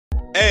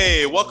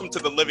Hey, welcome to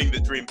the Living the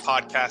Dream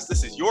podcast.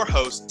 This is your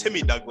host,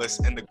 Timmy Douglas,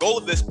 and the goal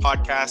of this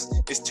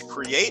podcast is to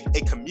create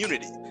a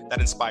community that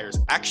inspires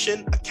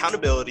action,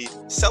 accountability,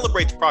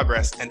 celebrates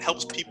progress, and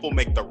helps people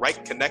make the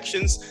right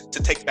connections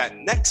to take that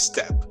next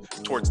step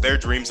towards their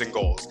dreams and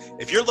goals.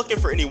 If you're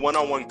looking for any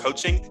one-on-one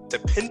coaching to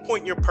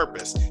pinpoint your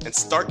purpose and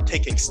start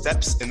taking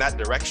steps in that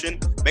direction,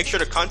 make sure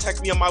to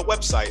contact me on my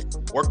website,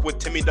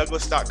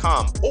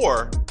 workwithtimmydouglas.com,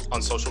 or on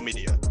social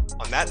media.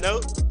 On that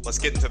note, let's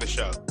get into the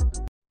show.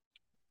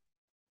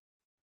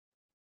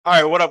 All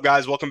right, what up,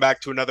 guys? Welcome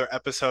back to another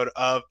episode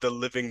of the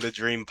Living the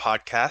Dream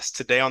podcast.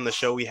 Today on the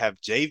show, we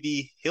have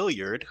JV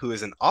Hilliard, who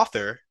is an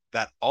author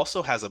that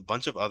also has a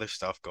bunch of other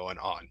stuff going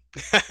on.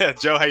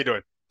 Joe, how you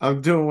doing? I'm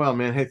doing well,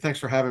 man. Hey, thanks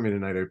for having me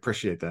tonight. I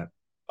appreciate that.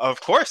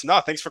 Of course. No,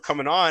 thanks for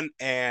coming on.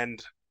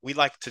 And we'd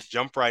like to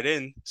jump right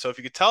in. So if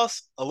you could tell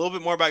us a little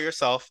bit more about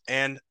yourself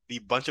and the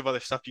bunch of other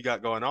stuff you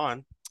got going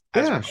on,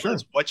 as well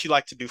as what you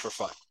like to do for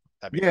fun.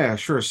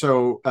 Sure.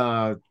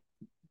 So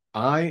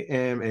I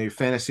am a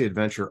fantasy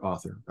adventure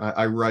author.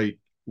 I write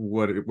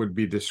what it would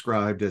be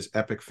described as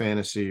epic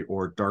fantasy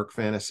or dark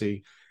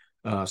fantasy.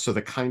 So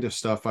the kind of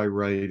stuff I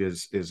write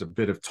is a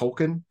bit of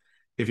Tolkien.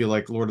 If you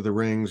like Lord of the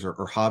Rings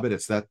or Hobbit,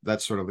 it's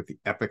that's sort of like the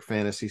epic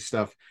fantasy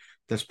stuff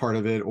that's part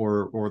of it,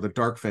 or the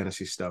dark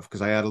fantasy stuff,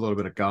 because I add a little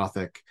bit of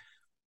gothic,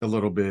 a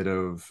little bit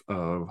of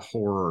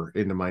horror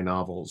into my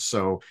novels.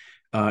 So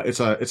it's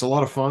a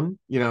lot of fun,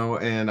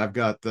 and I've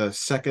got the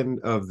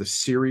second of the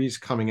series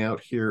coming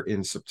out here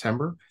in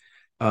September.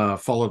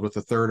 Followed with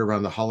the third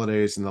around the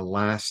holidays, and the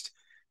last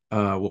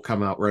will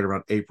come out right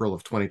around April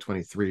of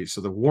 2023. So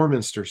the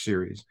Warminster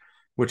series,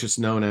 which is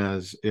known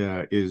as,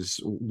 is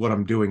what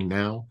I'm doing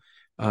now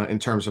in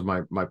terms of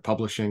my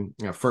publishing.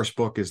 First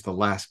book is The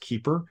Last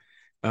Keeper,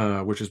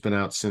 which has been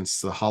out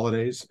since the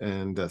holidays,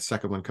 and the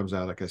second one comes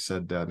out, like I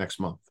said, next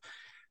month.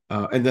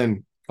 And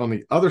then on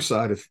the other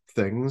side of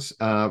things,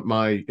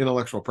 my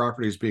intellectual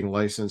property is being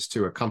licensed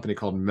to a company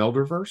called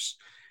Melderverse,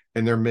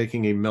 and they're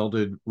making a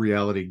melded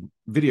reality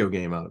video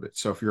game out of it.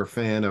 So if you're a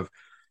fan of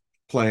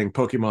playing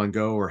Pokemon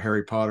Go or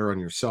Harry Potter on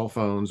your cell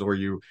phones, or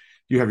you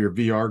have your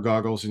VR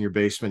goggles in your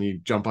basement, you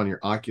jump on your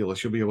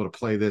Oculus, you'll be able to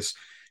play this,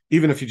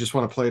 even if you just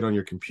want to play it on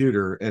your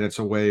computer. And it's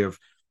a way of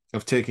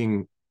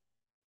taking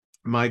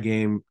my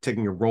game,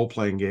 taking a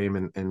role-playing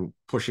game and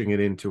pushing it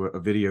into a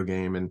video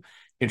game and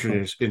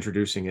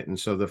introducing it. And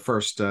so the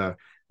first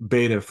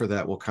beta for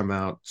that will come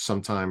out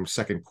sometime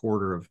second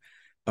quarter of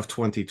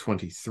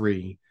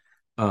 2023.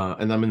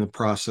 And I'm in the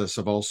process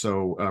of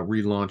also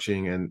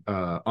relaunching an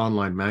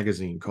online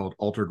magazine called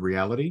Altered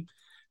Reality,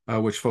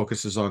 which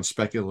focuses on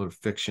speculative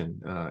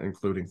fiction,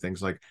 including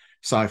things like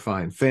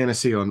sci-fi and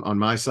fantasy on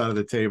my side of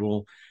the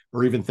table,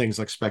 or even things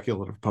like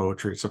speculative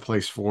poetry. It's a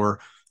place for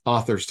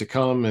authors to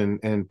come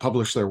and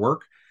publish their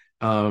work.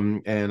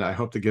 And I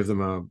hope to give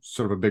them a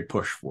sort of a big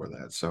push for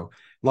that. So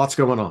lots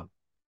going on.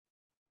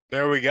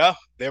 There we go.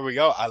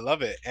 I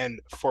love it. And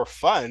for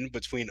fun,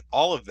 between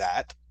all of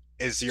that,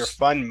 is your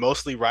fun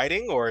mostly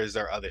writing, or is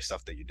there other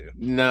stuff that you do?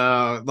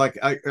 No, like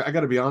I got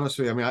to be honest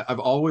with you. I mean, I've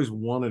always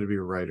wanted to be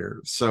a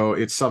writer. So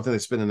it's something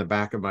that's been in the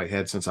back of my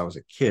head since I was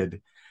a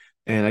kid.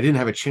 And I didn't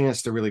have a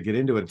chance to really get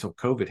into it until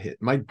COVID hit.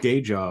 My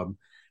day job,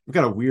 I've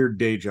got a weird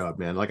day job,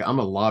 man. Like I'm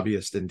a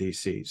lobbyist in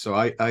DC. So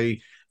I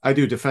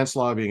do defense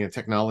lobbying and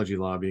technology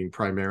lobbying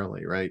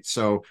primarily, right?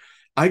 So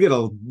I get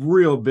a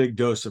real big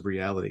dose of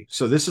reality.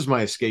 So this is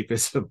my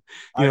escapism.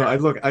 I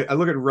look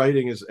at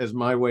writing as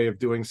my way of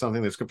doing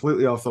something that's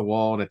completely off the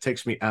wall, and it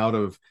takes me out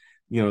of,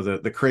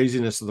 the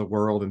craziness of the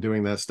world and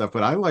doing that stuff.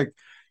 But I like,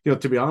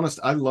 to be honest,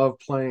 I love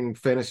playing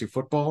fantasy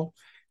football.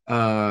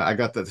 I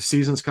got the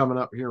season's coming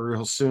up here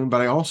real soon,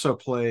 but I also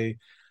play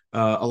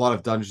a lot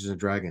of Dungeons and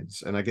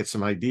Dragons, and I get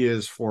some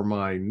ideas for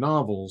my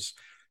novels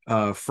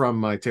from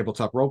my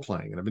tabletop role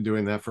playing. And I've been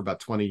doing that for about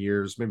 20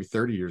 years, maybe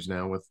 30 years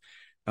now with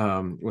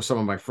some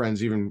of my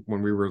friends, even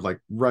when we were like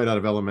right out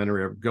of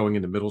elementary or going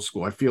into middle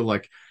school. I feel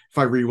like if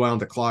I rewound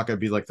the clock, I'd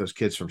be like those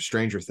kids from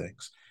Stranger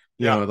Things.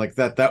 Like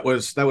that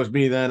was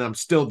me then. I'm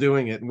still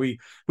doing it. And we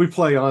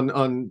play on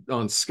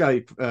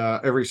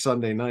Skype every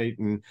Sunday night.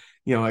 And,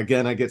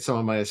 again, I get some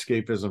of my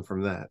escapism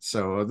from that.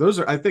 So those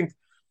are, I think,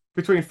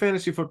 between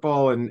fantasy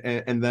football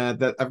and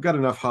that I've got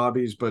enough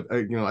hobbies, but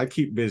I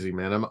keep busy,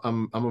 man.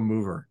 I'm a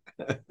mover.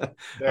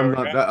 I'm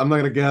not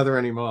going to gather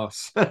any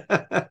moss.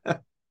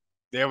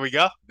 There we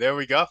go.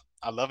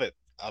 I love it.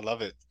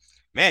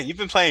 Man, you've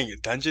been playing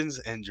Dungeons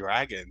and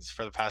Dragons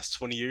for the past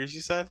 20 years,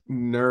 you said?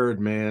 Nerd,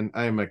 man.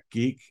 I am a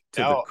geek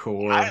to the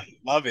core. I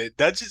love it.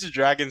 Dungeons and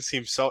Dragons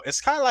seems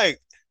it's kind of like,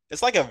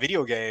 it's like a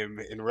video game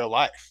in real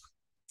life.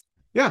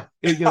 Yeah.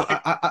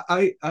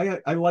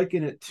 I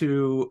liken it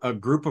to a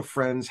group of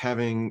friends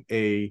having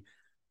a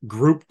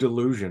group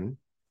delusion,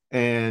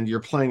 and you're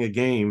playing a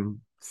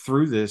game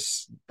through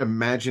this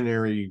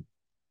imaginary,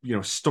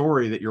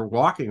 story that you're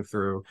walking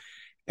through.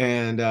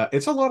 And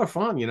it's a lot of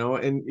fun,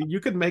 and you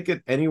could make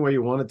it any way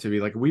you want it to be.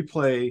 Like we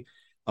play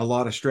a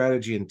lot of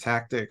strategy and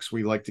tactics.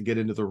 We like to get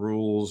into the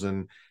rules,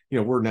 and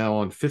we're now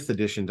on 5th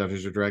edition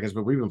Dungeons and Dragons,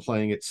 but we've been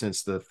playing it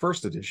since the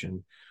 1st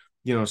edition.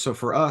 So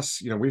for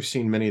us, we've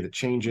seen many of the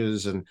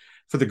changes, and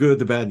for the good,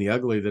 the bad, and the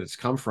ugly that it's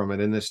come from it.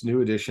 And this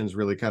new edition's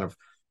really kind of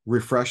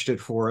refreshed it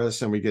for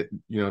us, and we get,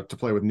 to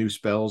play with new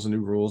spells and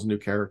new rules, new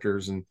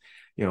characters, and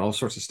all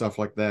sorts of stuff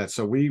like that.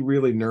 So we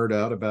really nerd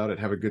out about it,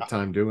 have a good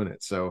time doing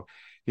it. So,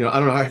 I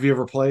don't know, have you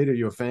ever played? Are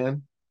you a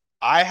fan?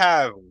 I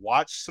have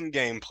watched some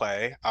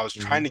gameplay. I was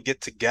trying Mhm. to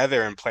get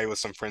together and play with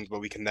some friends, but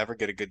we could never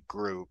get a good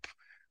group.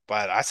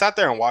 But I sat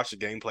there and watched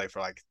the gameplay for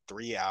like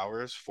 3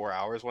 hours, 4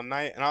 hours one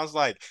night. And I was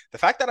like, the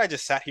fact that I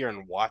just sat here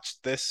and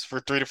watched this for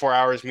 3 to 4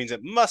 hours means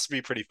it must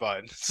be pretty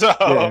fun. So,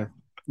 Yeah.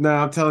 No,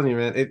 I'm telling you,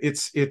 man,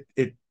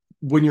 it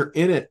when you're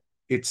in it,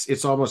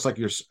 it's almost like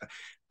this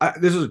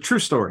is a true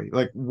story.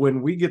 Like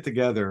when we get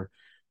together,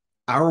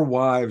 our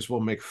wives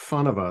will make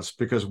fun of us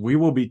because we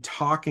will be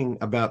talking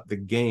about the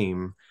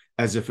game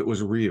as if it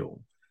was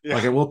real. yeah.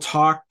 Like, and we'll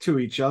talk to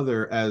each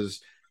other as,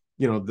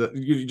 do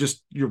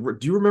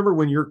you remember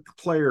when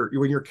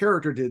when your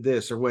character did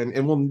this, or when,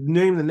 and we'll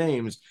name the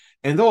names,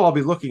 and they'll all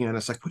be looking at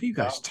us like, what are you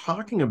Yeah. guys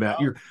talking about?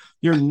 Yeah.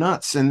 You're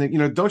nuts.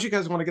 And don't you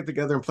guys want to get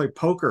together and play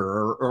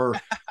poker or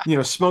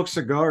smoke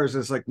cigars?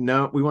 It's like,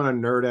 no, we want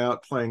to nerd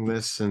out playing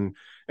this. And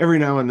every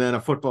now and then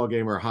a football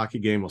game or a hockey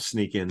game will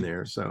sneak in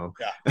there. So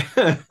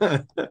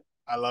Yeah.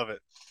 I love it.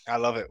 I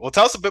love it. Well,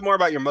 tell us a bit more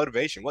about your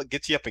motivation. What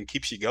gets you up and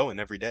keeps you going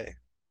every day?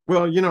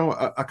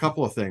 well, a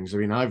couple of things. I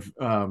mean,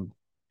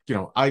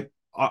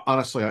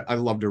 honestly, I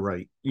love to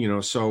write,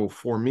 so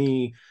for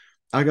me,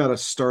 I got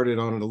started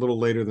on it a little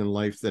later than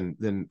life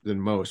than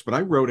most, but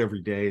I wrote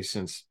every day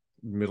since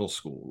middle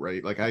school,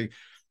 right? Like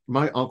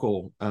my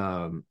uncle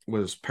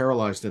was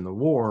paralyzed in the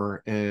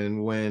war,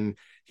 and when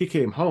he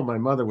came home, my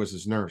mother was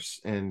his nurse,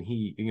 and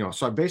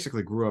so I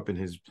basically grew up in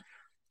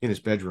his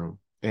bedroom,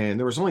 and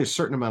there was only a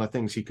certain amount of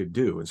things he could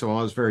do. And so when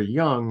I was very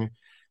young,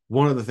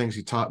 one of the things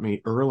he taught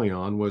me early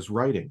on was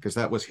writing, because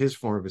that was his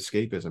form of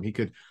escapism. He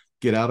could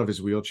get out of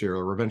his wheelchair,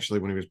 or eventually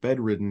when he was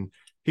bedridden,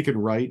 he could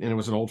write, and it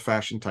was an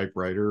old-fashioned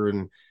typewriter.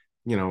 And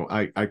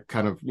I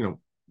kind of,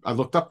 I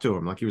looked up to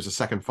him like he was a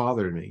second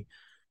father to me.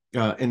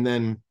 And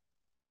then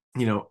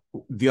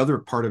the other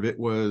part of it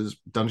was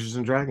Dungeons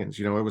and Dragons.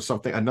 It was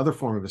another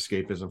form of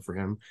escapism for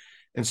him.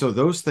 And so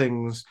those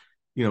things,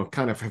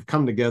 kind of have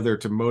come together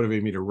to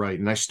motivate me to write.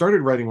 And I started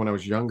writing when I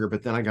was younger,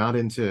 but then I got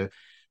into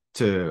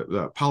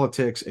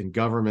politics and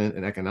government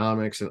and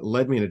economics, and it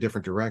led me in a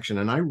different direction.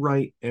 And I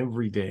write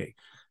every day,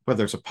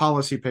 whether it's a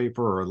policy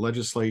paper or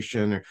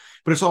legislation,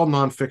 but it's all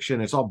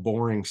nonfiction. It's all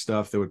boring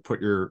stuff that would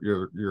put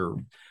your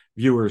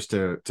viewers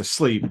to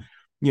sleep.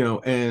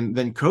 And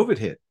then COVID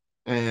hit,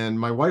 and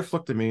my wife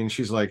looked at me and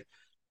she's like,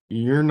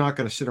 "You're not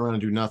going to sit around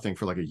and do nothing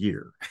for like a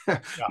year."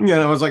 Yeah.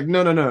 I was like,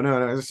 no, no, no,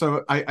 no, no.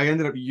 So I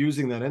ended up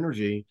using that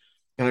energy,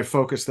 and I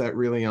focused that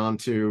really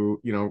onto,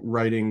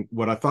 writing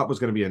what I thought was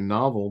going to be a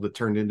novel that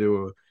turned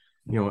into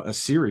a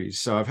series.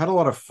 So I've had a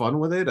lot of fun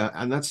with it.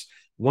 And that's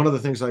one of the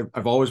things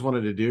I've always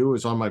wanted to do,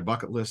 is on my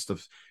bucket list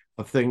of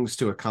things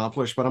to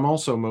accomplish. But I'm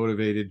also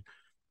motivated.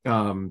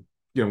 I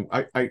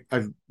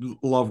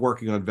love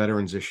working on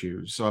veterans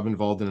issues. So I'm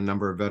involved in a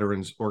number of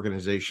veterans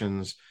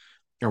organizations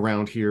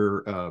around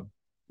here.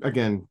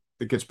 Again,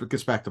 it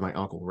gets back to my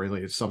uncle.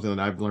 Really, it's something that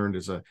I've learned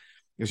as a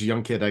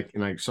young kid.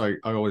 I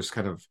always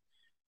kind of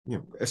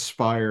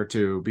aspire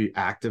to be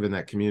active in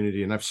that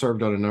community, and I've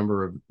served on a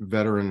number of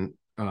veteran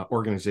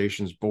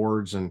organizations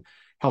boards, and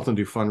helped them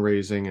do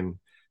fundraising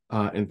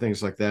and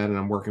things like that. And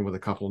I'm working with a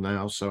couple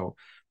now. So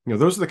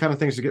those are the kind of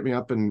things that get me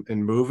up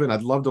and moving.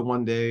 I'd love to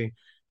one day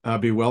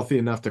be wealthy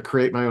enough to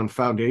create my own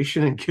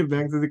foundation and give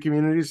back to the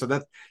community. So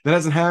that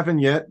hasn't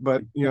happened yet,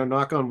 but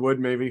knock on wood,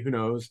 maybe, who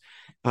knows.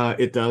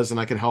 It does, and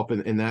I can help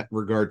in that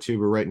regard too.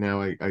 But right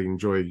now, I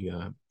enjoy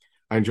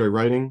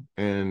writing,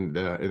 and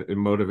it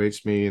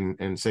motivates me.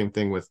 And same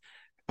thing with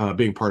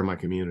being part of my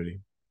community.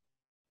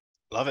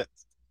 Love it.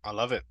 I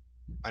love it.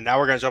 And now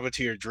we're going to jump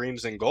into your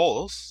dreams and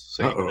goals.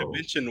 So you kind of Uh-oh.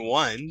 mentioned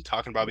one,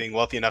 talking about being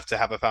wealthy enough to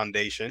have a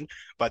foundation,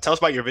 but tell us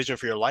about your vision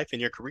for your life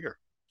and your career.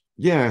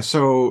 Yeah.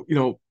 So,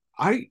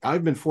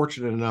 I've been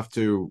fortunate enough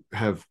to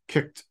have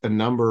kicked a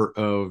number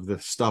of the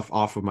stuff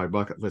off of my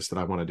bucket list that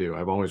I want to do.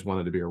 I've always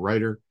wanted to be a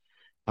writer.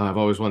 I've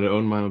always wanted to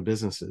own my own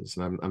businesses,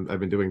 and I've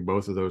been doing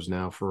both of those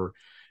now for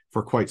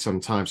quite some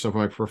time. So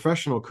my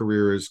professional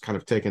career is kind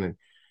of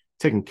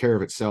taking care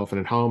of itself. And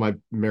at home, I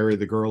married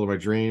the girl of my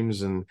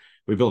dreams, and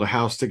we built a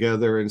house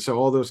together. And so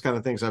all those kind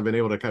of things I've been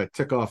able to kind of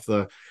tick off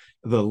the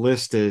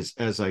list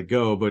as I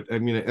go. But I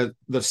mean,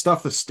 the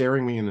stuff that's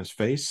staring me in the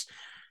face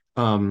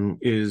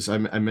is I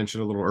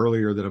mentioned a little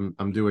earlier that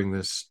I'm doing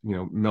this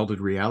melded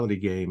reality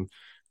game.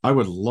 I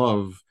would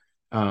love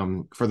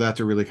for that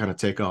to really kind of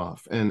take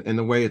off. And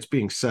the way it's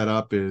being set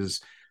up is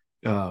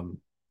um,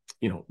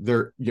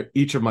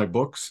 each of my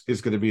books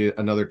is going to be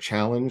another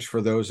challenge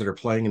for those that are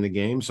playing in the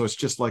game. So it's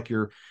just like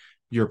you're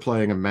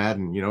playing a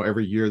Madden.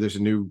 Every year there's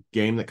a new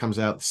game that comes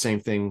out. The same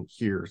thing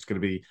here. It's going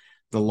to be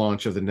the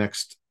launch of the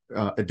next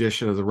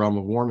edition of the Realm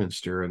of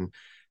Warminster. And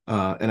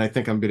I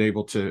think I'm been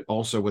able to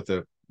also with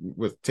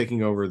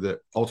taking over the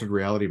Altered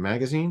Reality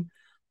magazine.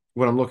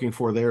 What I'm looking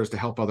for there is to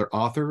help other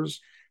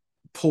authors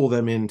pull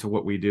them into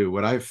what we do.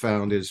 What I've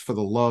found is, for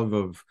the love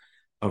of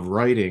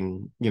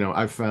writing,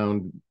 I've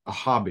found a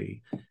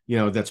hobby,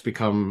 that's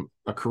become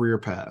a career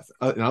path.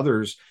 And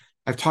others,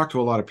 I've talked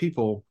to a lot of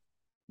people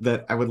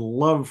that I would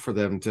love for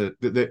them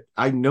that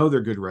I know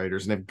they're good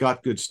writers and they've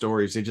got good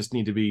stories. They just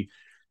need to be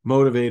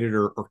motivated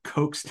or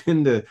coaxed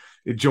into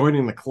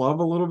joining the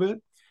club a little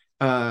bit.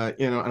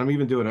 And I'm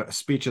even doing a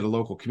speech at a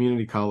local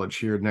community college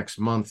here next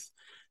month.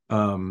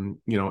 And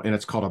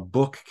it's called a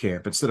book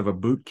camp instead of a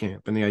boot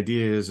camp. And the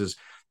idea is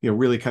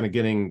really kind of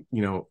getting,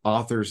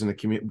 authors in the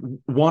community,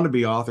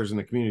 wannabe authors in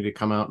the community to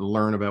come out and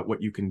learn about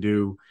what you can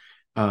do,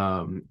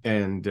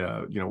 and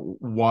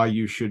why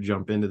you should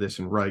jump into this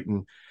and write.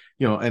 And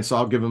so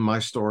I'll give them my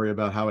story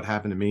about how it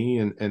happened to me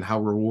and how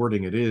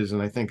rewarding it is.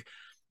 And I think,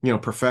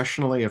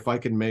 professionally, if I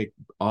can make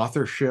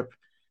authorship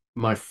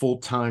my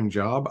full-time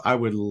job, I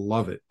would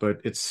love it. But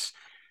it's,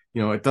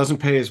 it doesn't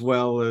pay as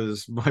well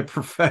as my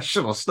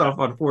professional stuff,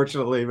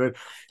 unfortunately. But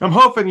I'm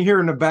hoping here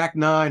in the back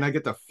nine, I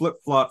get to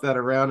flip-flop that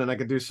around and I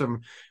could do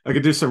some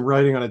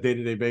writing on a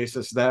day-to-day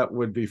basis. That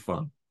would be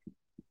fun.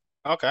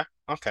 Okay.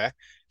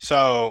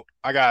 So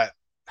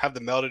have the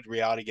melded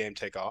reality game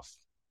take off.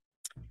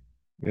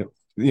 Yep.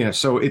 Yeah,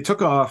 so it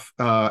took off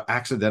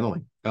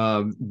accidentally.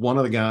 One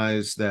of the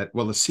guys the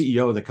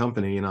CEO of the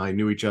company and I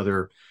knew each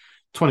other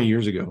 20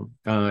 years ago,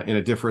 in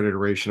a different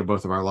iteration of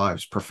both of our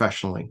lives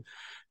professionally.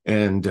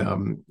 And,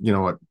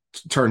 it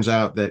turns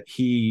out that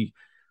he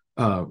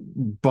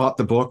bought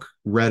the book,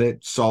 read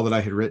it, saw that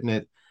I had written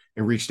it,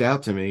 and reached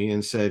out to me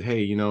and said,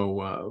 hey,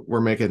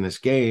 we're making this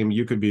game.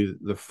 You could be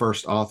the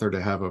first author to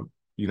have a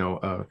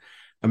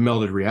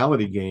melded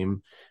reality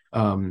game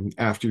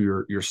after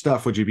your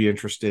stuff. Would you be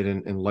interested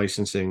in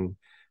licensing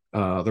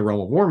the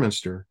Realm of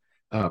Warminster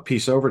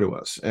piece over to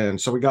us? And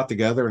so we got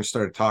together and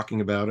started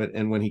talking about it.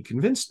 And when he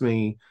convinced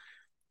me,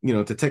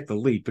 to take the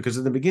leap, because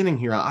in the beginning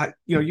here,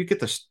 you get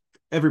this,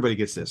 everybody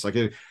gets this, like,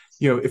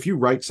 if you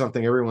write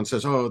something, everyone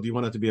says, oh, do you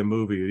want it to be a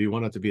movie? Or do you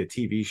want it to be a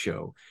TV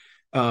show?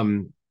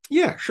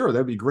 Yeah, sure,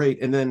 that'd be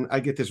great. And then I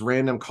get this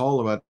random call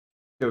about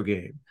a video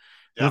game.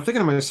 And I'm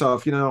thinking to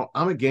myself,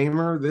 I'm a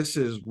gamer. This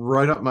is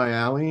right up my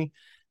alley.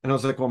 And I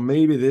was like, well,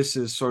 maybe this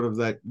is sort of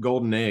that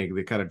golden egg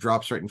that kind of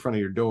drops right in front of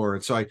your door.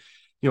 And so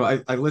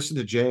I listened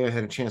to Jay. I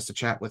had a chance to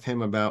chat with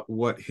him about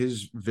what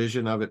his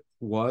vision of it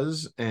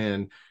was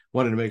and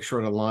wanted to make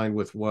sure it aligned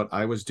with what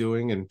I was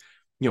doing. And,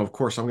 of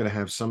course, I'm going to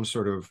have some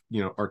sort of,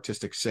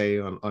 artistic say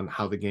on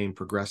how the game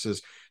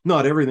progresses.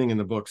 Not everything in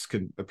the books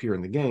can appear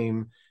in the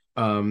game.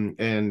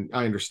 And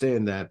I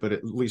understand that, but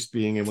at least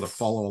being able to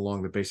follow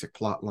along the basic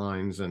plot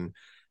lines and,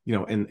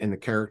 and the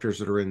characters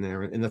that are in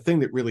there. And the thing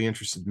that really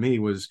interested me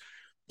was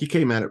he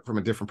came at it from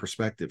a different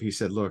perspective. He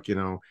said, look,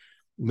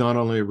 not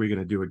only are we going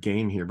to do a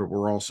game here, but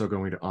we're also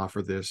going to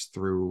offer this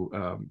through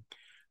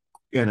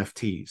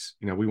NFTs.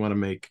 We want to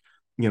make,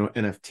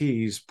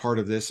 NFTs part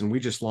of this. And we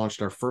just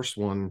launched our first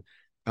one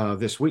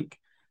this week.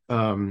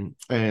 I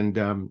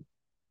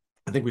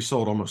think we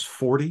sold almost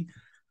 40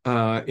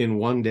 in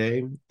one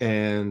day.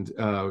 And,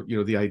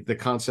 the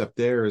concept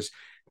there is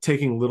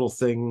taking little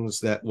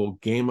things that will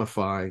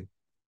gamify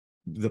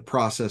the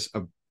process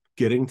of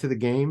getting to the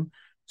game.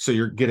 So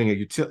you're getting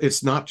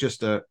it's not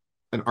just an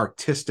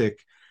artistic,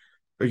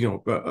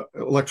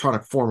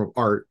 electronic form of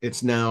art.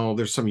 It's now,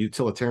 there's some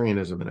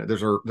utilitarianism in it.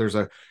 There's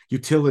a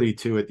utility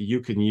to it that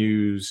you can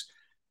use,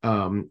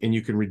 and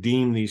you can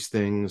redeem these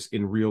things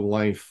in real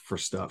life for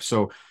stuff.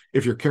 So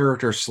if your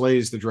character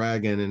slays the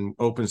dragon and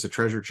opens the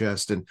treasure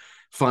chest and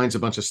finds a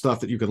bunch of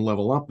stuff that you can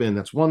level up in,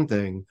 that's one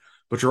thing.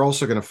 But you're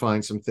also going to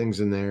find some things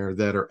in there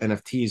that are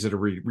NFTs that are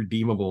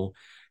redeemable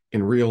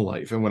in real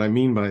life. And what I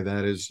mean by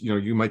that is,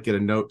 you might get a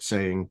note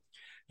saying,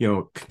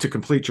 to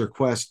complete your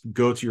quest,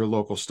 go to your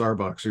local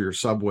Starbucks or your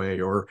Subway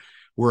or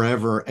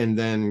wherever, and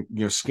then,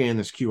 scan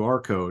this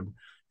QR code.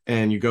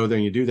 And you go there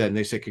and you do that. And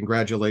they say,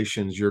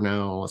 congratulations, you're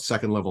now a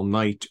second level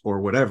knight or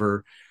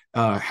whatever.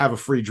 Have a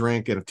free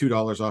drink and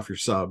 $2 off your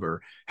sub,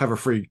 or have a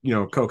free,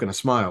 Coke and a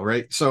smile.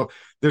 Right. So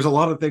there's a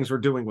lot of things we're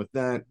doing with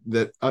that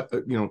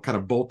kind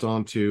of bolt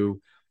onto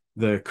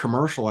the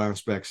commercial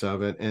aspects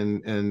of it.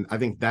 And I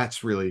think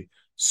that's really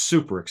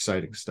super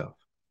exciting stuff.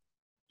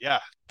 Yeah,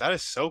 that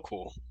is so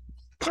cool.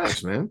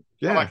 Thanks, man.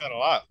 Yeah. I like that a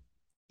lot.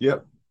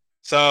 Yep.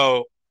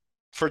 So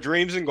for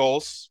dreams and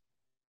goals,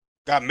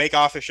 make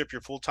authorship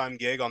your full-time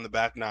gig on the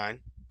back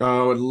nine.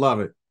 Oh, would love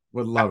it.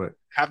 Would love it.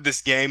 Have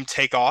this game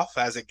take off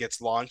as it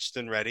gets launched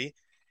and ready,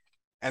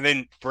 and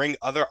then bring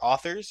other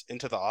authors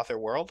into the author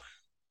world.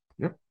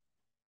 Yep.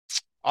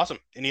 Awesome.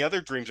 Any other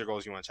dreams or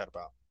goals you want to chat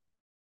about?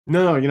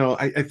 No,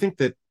 I think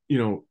that,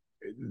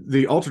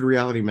 the Altered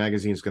Reality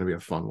magazine is going to be a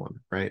fun one,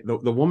 right?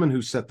 The woman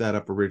who set that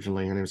up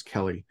originally, her name is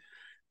Kelly.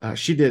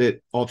 She did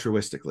it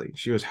altruistically.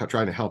 She was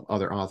trying to help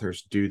other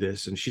authors do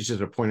this. And she's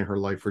at a point in her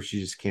life where she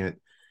just can't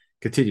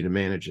continue to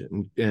manage it.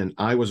 And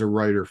I was a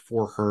writer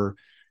for her.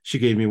 She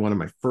gave me one of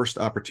my first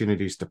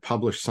opportunities to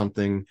publish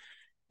something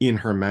in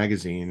her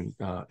magazine.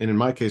 And in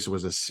my case, it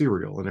was a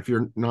serial. And if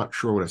you're not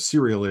sure what a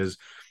serial is,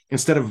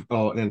 instead of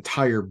an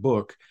entire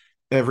book,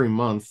 every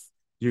month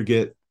you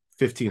get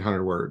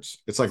 1,500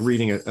 words. It's like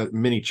reading a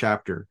mini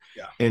chapter.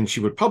 Yeah. And she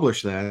would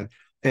publish that.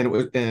 And it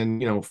was,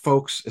 and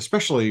folks,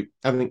 especially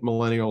I think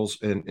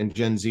millennials and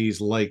Gen Zs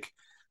like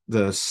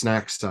the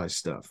snack size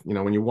stuff.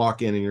 When you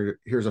walk in and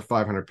here's a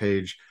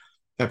 500-page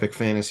epic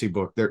fantasy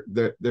book,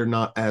 they're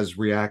not as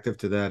reactive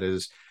to that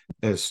as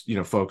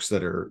folks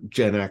that are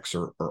Gen X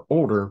or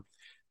older.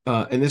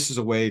 And this is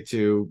a way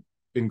to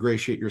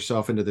ingratiate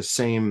yourself into the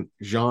same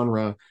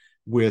genre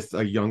with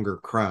a younger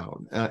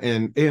crowd,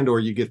 or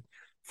you get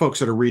folks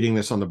that are reading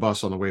this on the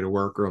bus on the way to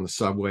work or on the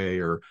subway,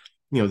 or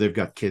they've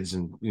got kids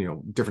in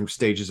different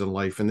stages in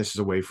life, and this is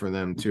a way for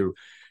them to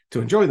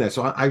enjoy that.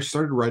 So I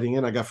started writing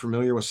it. I got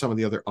familiar with some of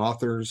the other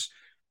authors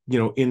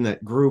in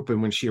that group,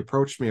 and when she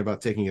approached me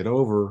about taking it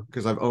over,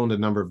 because I've owned a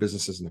number of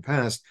businesses in the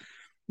past,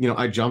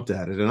 I jumped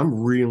at it, and I'm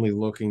really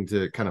looking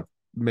to kind of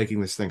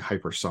making this thing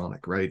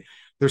hypersonic, right?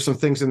 There's some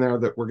things in there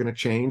that we're going to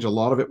change. A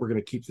lot of it we're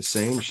going to keep the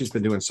same. She's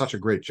been doing such a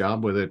great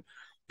job with it.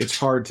 It's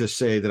hard to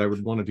say that I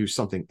would want to do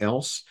something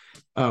else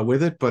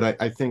with it,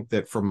 but I think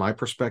that from my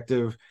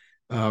perspective,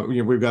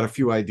 we've got a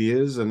few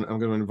ideas, and I'm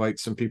going to invite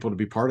some people to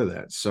be part of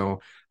that. So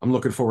I'm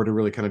looking forward to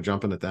really kind of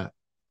jumping at that.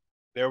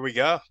 There we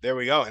go. There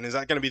we go. And is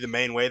that going to be the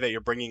main way that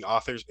you're bringing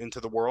authors into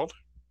the world?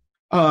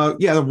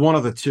 Yeah, one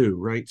of the two,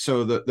 right?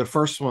 So the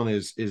first one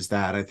is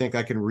that I think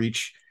I can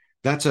reach.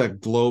 That's a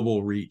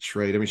global reach,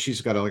 right? I mean,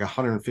 she's got like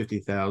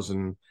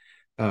 150,000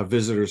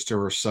 visitors to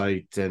her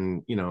site,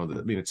 and I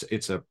mean,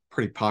 it's a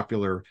pretty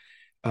popular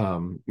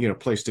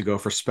place to go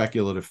for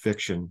speculative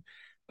fiction.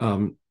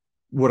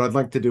 What I'd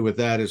like to do with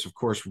that is, of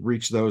course,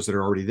 reach those that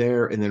are already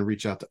there, and then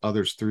reach out to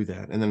others through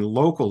that, and then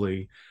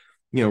locally,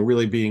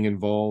 really being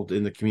involved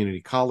in the community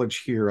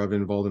college here. I've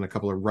been involved in a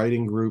couple of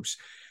writing groups.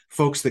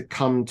 Folks that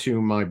come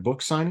to my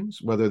book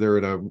signings, whether they're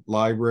at a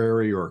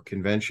library or a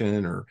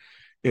convention or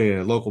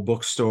a local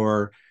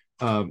bookstore,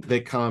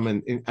 they come,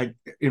 and I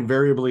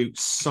invariably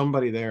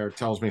somebody there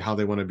tells me how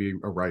they want to be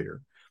a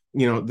writer.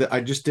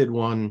 I just did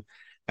one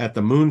at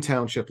the Moon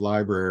Township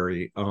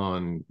Library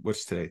on,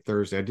 what's today,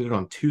 Thursday. I did it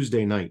on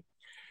Tuesday night.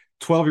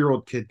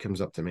 12-year-old kid comes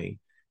up to me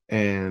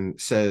and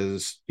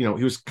says, he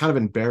was kind of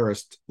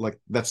embarrassed, like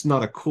that's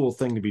not a cool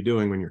thing to be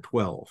doing when you're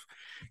 12,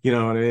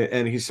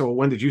 and he said, well,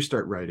 when did you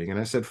start writing? And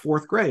I said,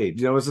 fourth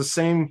grade. It was the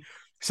same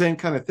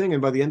kind of thing.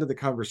 And by the end of the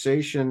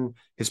conversation,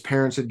 his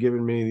parents had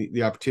given me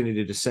the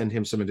opportunity to send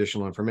him some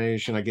additional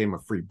information. I gave him a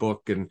free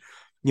book, and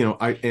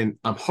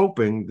I'm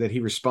hoping that he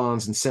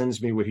responds and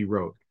sends me what he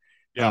wrote.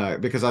 Yeah.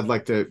 Because I'd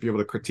like to be able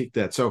to critique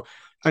that. So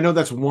I know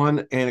that's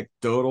one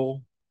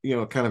anecdotal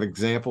kind of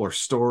example or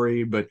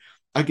story, but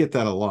I get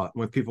that a lot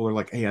when people are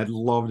like, hey, I'd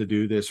love to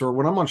do this. Or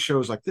when I'm on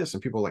shows like this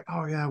and people are like,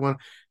 oh yeah,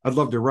 I'd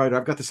love to write.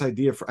 I've got this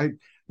idea I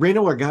ran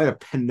into a guy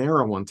at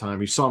Panera one time.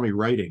 He saw me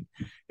writing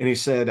and he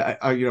said,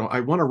 I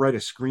want to write a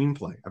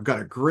screenplay. I've got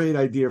a great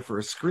idea for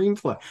a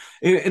screenplay.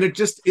 And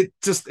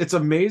it's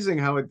amazing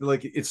how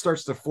it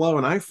starts to flow.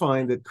 And I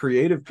find that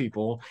creative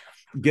people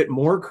get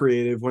more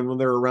creative when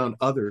they're around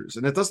others.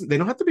 And they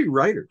don't have to be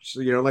writers.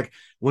 Like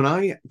when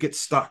I get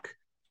stuck,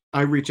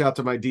 I reach out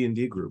to my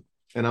D&D group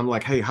and I'm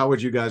like, hey, how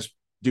would you guys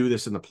do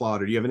this in the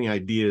plot? Or do you have any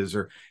ideas,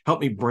 or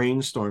help me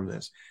brainstorm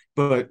this?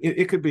 But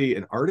it could be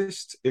an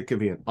artist, it could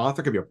be an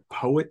author, it could be a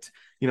poet.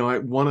 I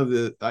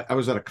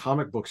was at a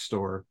comic book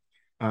store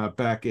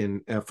back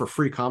in for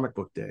Free Comic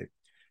Book Day,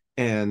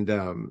 and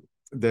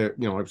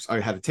I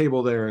had a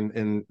table there,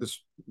 and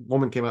this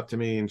woman came up to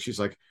me and she's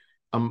like,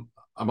 I'm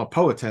a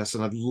poetess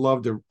and I'd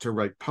love to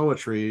write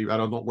poetry. I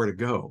don't know where to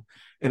go.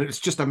 And it's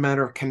just a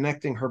matter of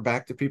connecting her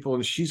back to people,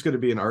 and she's going to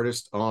be an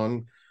artist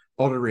on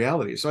Altered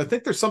Reality. So I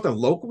think there's something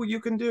local you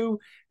can do,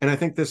 and I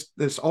think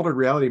this Altered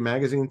Reality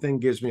magazine thing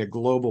gives me a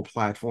global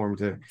platform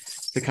to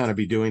kind of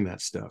be doing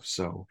that stuff.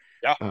 So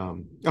yeah,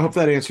 I hope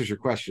that answers your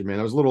question, man.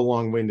 I was a little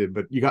long-winded,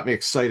 but you got me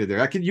excited there.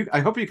 I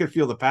hope you could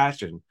feel the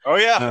passion. Oh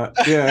yeah,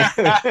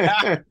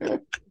 yeah.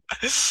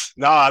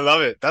 No, I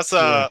love it. That's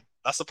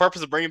the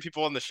purpose of bringing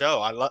people on the show.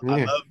 I love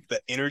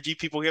the energy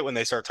people get when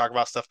they start talking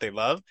about stuff they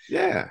love.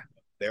 Yeah,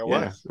 there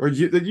was. Or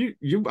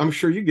you I'm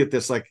sure you get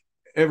this like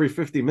every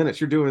 50 minutes.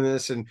 You're doing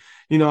this and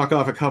you knock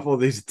off a couple of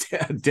these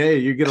a day.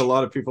 You get a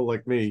lot of people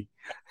like me.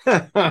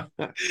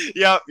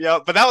 yeah.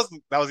 But that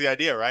was the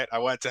idea, right? I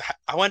wanted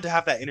to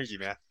have that energy,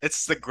 man.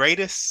 It's the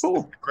greatest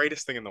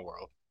thing in the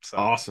world. So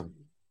awesome.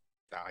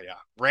 Oh yeah.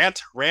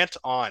 Rant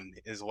on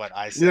is what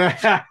I say.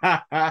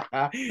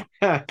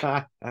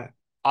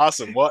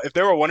 Awesome. Well, if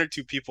there were one or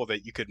two people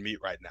that you could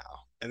meet right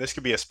now, and this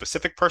could be a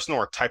specific person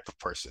or a type of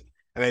person,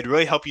 and they'd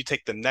really help you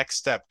take the next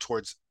step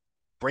towards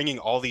bringing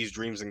all these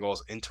dreams and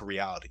goals into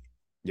reality.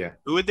 Yeah.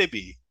 Who would they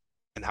be,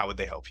 and how would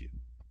they help you?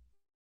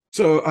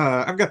 So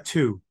I've got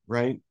two,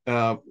 right?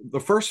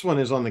 The first one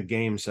is on the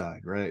game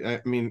side, right?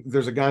 I mean,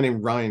 there's a guy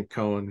named Ryan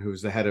Cohen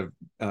who's the head of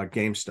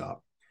GameStop,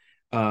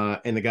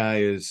 and the guy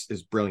is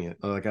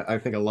brilliant. Like I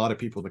think a lot of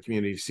people in the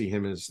community see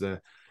him as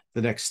the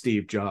next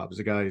Steve Jobs.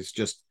 The guy is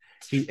just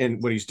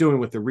and what he's doing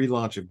with the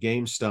relaunch of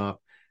GameStop,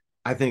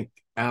 I think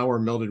our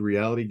melded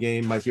reality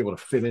game might be able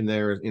to fit in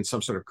there in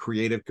some sort of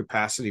creative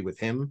capacity with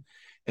him.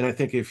 And I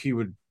think if he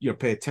would,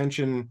 pay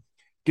attention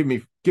give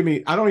me,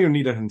 I don't even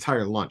need an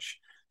entire lunch.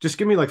 Just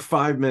give me like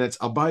 5 minutes.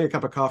 I'll buy you a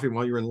cup of coffee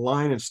while you're in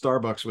line in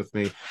Starbucks with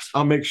me.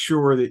 I'll make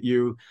sure that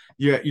you're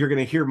going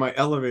to hear my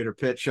elevator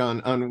pitch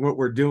on what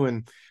we're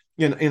doing.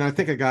 And I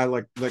think a guy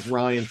like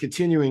Ryan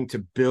continuing to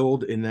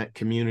build in that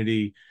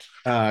community,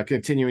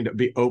 continuing to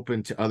be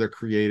open to other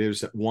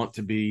creatives that want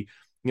to be,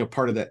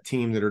 part of that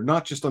team, that are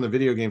not just on the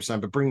video game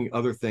side, but bringing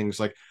other things.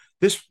 Like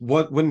this,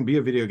 what wouldn't be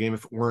a video game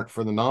if it weren't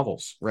for the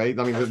novels, right?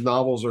 I mean, the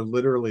novels are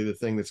literally the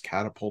thing that's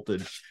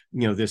catapulted,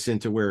 this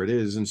into where it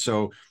is. And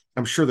so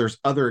I'm sure there's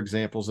other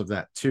examples of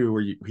that too,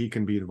 where he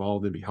can be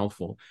involved and be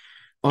helpful.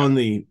 On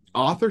the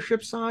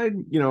authorship side,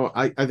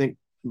 I think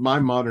my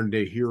modern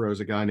day hero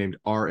is a guy named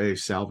R.A.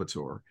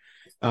 Salvatore.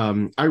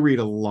 I read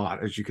a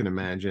lot, as you can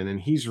imagine,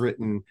 and he's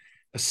written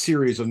a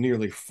series of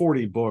nearly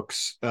 40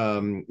 books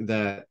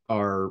that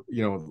are,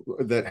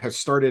 that have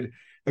started.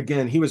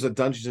 Again, he was a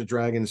Dungeons and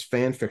Dragons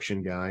fan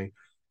fiction guy,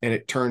 and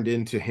it turned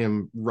into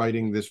him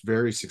writing this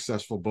very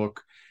successful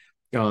book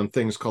on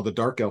things called the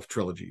Dark Elf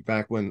trilogy,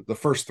 back when the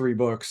first 3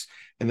 books,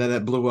 and then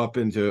that blew up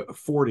into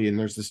 40. And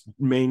there's this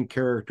main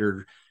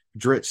character,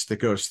 Dritz, that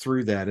goes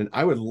through that. And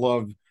I would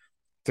love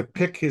to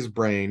pick his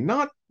brain,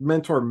 not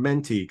mentor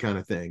mentee kind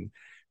of thing,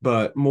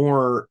 but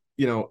more,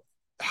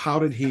 how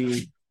did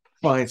he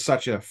find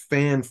such a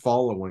fan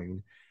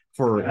following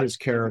for his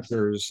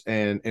characters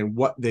and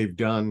what they've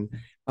done?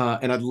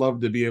 And I'd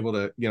love to be able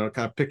to, kind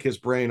of pick his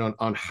brain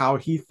on how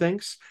he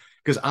thinks,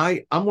 because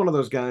I'm one of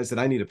those guys that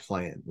I need a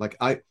plan. Like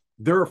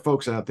there are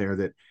folks out there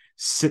that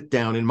sit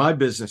down in my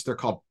business. They're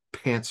called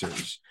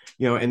pantsers,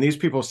 and these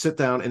people sit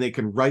down and they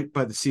can write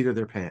by the seat of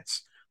their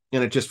pants,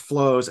 and it just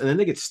flows. And then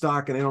they get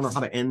stuck and they don't know how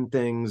to end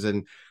things.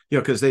 And,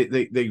 because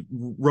they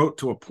wrote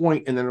to a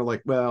point and then they're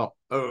like, well,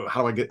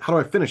 how do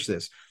I finish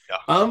this? Yeah.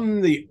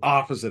 I'm the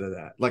opposite of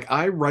that. Like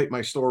I write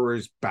my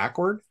stories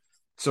backward.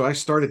 So I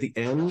start at the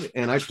end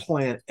and I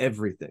plan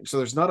everything. So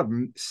there's not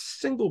a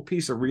single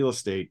piece of real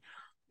estate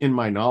in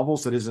my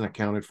novels that isn't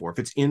accounted for. If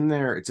it's in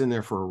there, it's in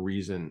there for a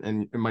reason.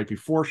 And it might be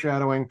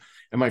foreshadowing.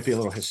 It might be a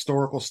little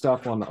historical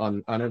stuff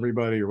on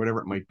everybody or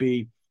whatever it might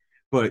be.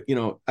 But,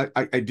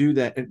 I do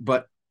that.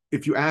 But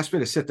if you ask me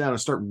to sit down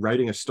and start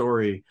writing a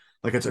story,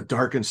 like it's a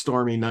dark and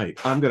stormy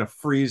night, I'm going to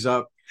freeze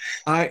up.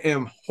 I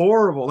am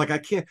horrible. Like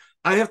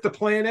I have to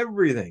plan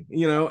everything,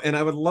 and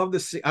I would love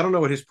to see, I don't know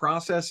what his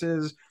process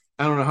is.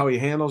 I don't know how he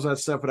handles that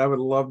stuff, but I would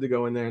love to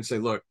go in there and say,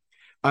 look,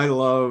 I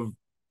love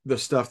the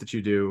stuff that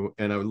you do,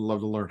 and I would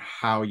love to learn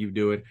how you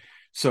do it.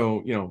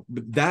 So,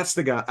 that's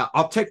the guy.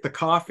 I'll take the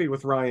coffee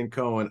with Ryan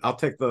Cohen. I'll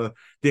take the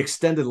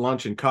extended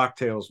lunch and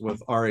cocktails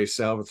with R.A.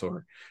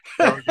 Salvatore.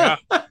 There we go.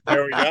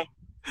 There we go.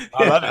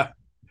 I love it.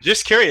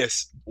 Just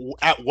curious,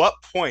 at what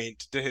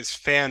point did his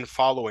fan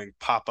following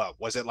pop up?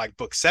 Was it like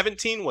book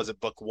 17? Was it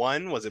book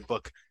 1? Was it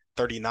book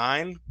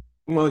 39?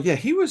 Well, yeah,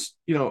 he was,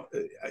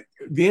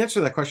 the answer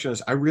to that question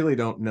is I really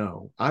don't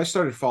know. I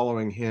started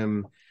following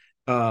him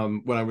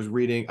when I was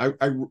reading.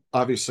 I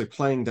obviously,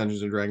 playing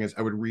Dungeons and Dragons,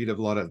 I would read a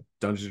lot of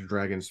Dungeons and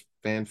Dragons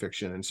fan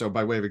fiction. And so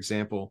by way of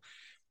example,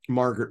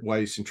 Margaret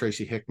Weis and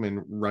Tracy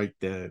Hickman write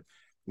the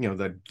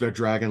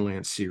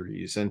Dragonlance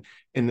series, and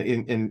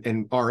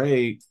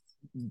RA,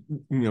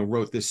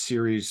 wrote this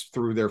series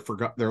through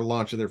their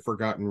launch of their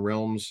Forgotten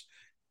Realms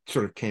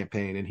sort of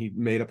campaign, and he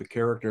made up a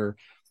character,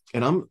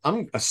 and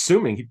I'm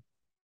assuming he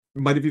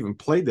might have even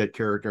played that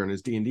character in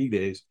his D&D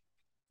days,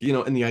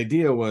 and the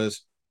idea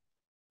was,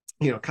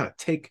 kind of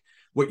take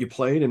what you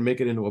played and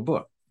make it into a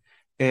book.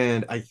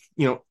 And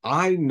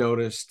I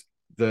noticed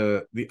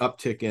the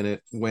uptick in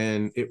it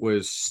when it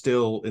was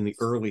still in the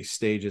early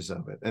stages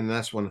of it, and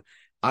that's when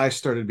I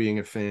started being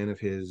a fan of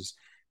his.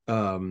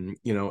 And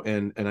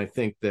I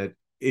think that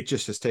it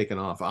just has taken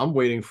off. I'm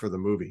waiting for the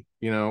movie,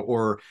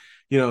 or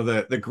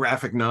the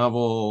graphic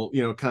novel,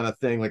 kind of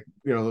thing, like,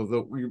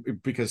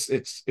 because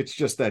it's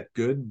just that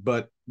good.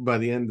 But by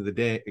the end of the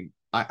day,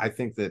 I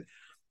think that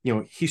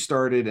he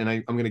started, and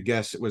I'm going to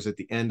guess it was at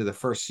the end of the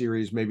first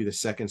series, maybe the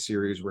second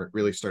series, where it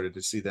really started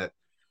to see that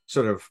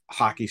sort of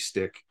hockey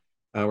stick,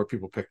 where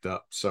people picked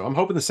up. So I'm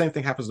hoping the same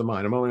thing happens to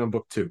mine. I'm only on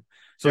book 2.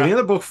 So at the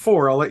end of book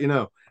 4, I'll let you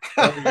know.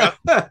 There we go.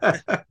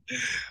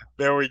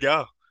 There we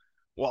go.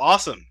 Well,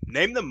 awesome.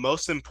 Name the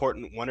most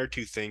important 1 or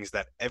 2 things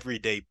that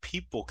everyday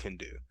people can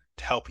do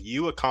to help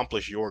you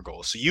accomplish your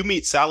goals. So you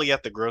meet Sally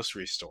at the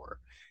grocery store,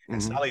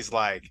 and Sally's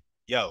like,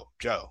 yo,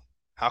 Joe,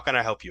 how can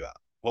I help you out?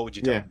 What would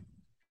you tell me?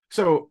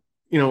 So,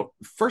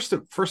 first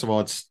of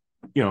all, it's,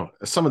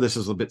 some of this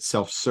is a bit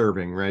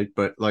self-serving, right?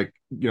 But like,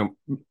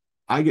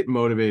 I get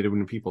motivated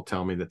when people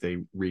tell me that they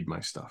read my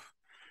stuff.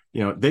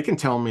 They can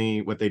tell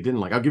me what they didn't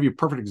like. I'll give you a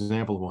perfect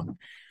example of one.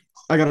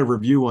 I got a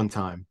review one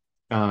time.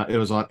 It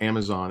was on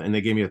Amazon, and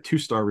they gave me a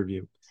 2-star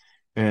review.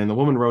 And the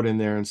woman wrote in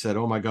there and said,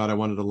 oh my God, I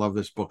wanted to love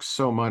this book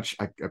so much.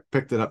 I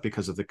picked it up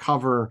because of the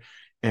cover,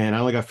 and I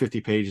only got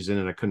 50 pages in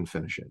it. I couldn't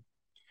finish it.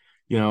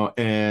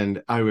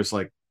 And I was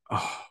like,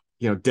 oh,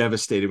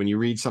 devastated when you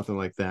read something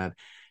like that.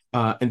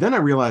 And then I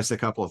realized a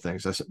couple of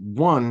things. I said,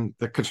 one,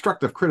 the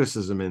constructive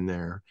criticism in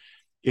there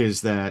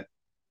is that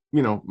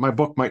my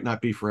book might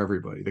not be for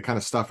everybody. The kind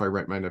of stuff I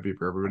write might not be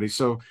for everybody.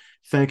 So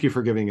thank you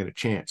for giving it a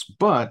chance.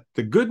 But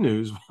the good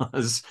news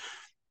was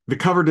the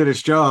cover did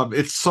its job.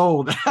 It's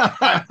sold.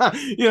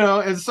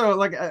 And so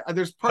like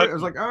there's part I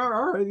was like, oh,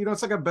 all right,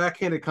 it's like a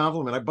backhanded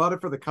compliment. I bought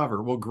it for the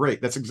cover. Well,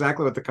 great. That's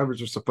exactly what the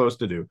covers are supposed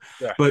to do.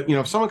 Yeah. But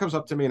if someone comes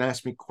up to me and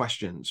asks me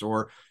questions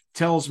or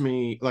tells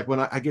me, like when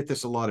I get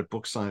this a lot at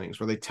book signings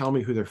where they tell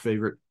me who their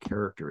favorite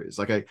character is.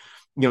 Like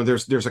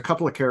there's a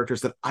couple of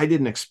characters that I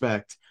didn't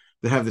expect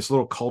that have this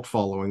little cult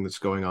following that's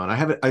going on.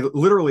 I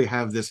literally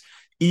have this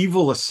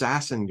evil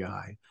assassin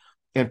guy,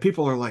 and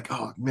people are like,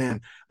 oh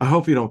man, I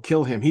hope you don't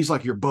kill him. He's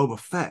like your Boba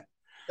Fett.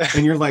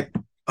 And you're like,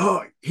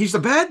 oh, he's the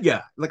bad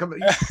guy. Like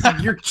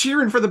you're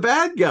cheering for the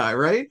bad guy,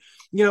 right?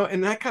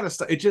 And that kind of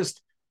stuff.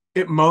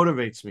 It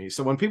motivates me.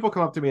 So when people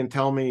come up to me and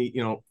tell me,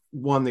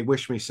 one, they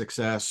wish me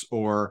success,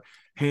 or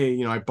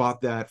hey, I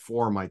bought that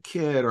for my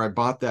kid, or I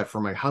bought that for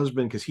my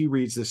husband because he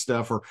reads this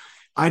stuff, or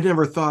I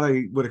never thought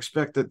I would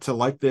expect it to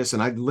like this,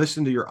 and I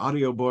listened to your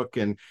audiobook,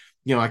 and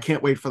I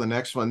can't wait for the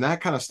next one.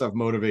 That kind of stuff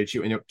motivates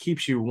you, and it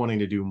keeps you wanting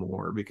to do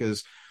more,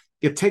 because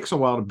it takes a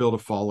while to build a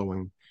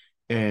following,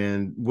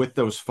 and with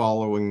those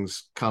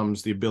followings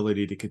comes the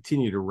ability to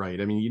continue to write.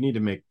 I mean, you need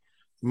to make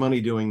money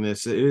doing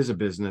this. It is a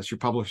business. Your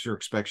publisher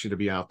expects you to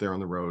be out there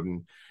on the road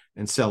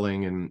and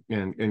selling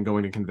and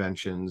going to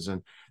conventions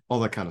and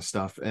all that kind of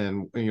stuff.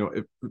 And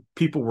if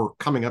people were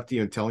coming up to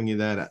you and telling you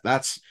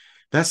that's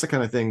the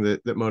kind of thing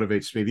that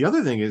motivates me. The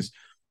other thing is,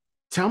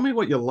 tell me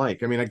what you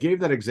like. I mean, I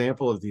gave that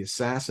example of the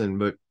assassin,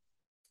 but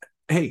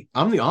hey,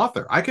 I'm the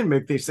author. I can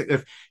make these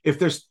things. If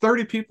there's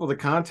 30 people that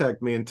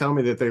contact me and tell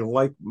me that they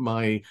like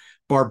my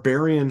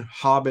barbarian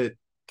hobbit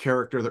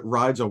character that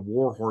rides a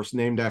war horse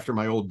named after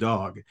my old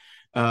dog,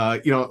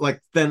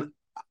 then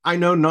I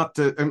know not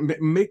to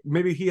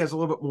maybe he has a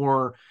little bit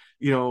more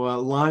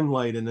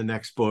limelight in the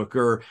next book,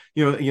 or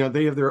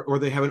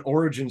they have an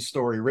origin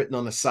story written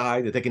on the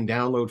side that they can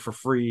download for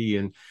free,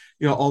 and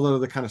all the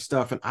other kind of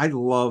stuff. And I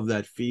love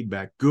that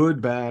feedback,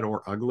 good, bad,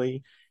 or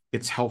ugly.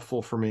 It's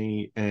helpful for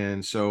me,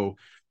 and so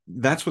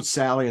that's what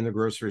Sally in the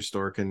grocery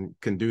store can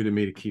do to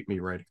me to keep me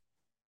writing.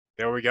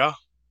 There we go.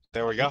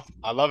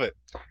 I love it.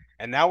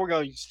 And now we're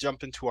going to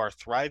jump into our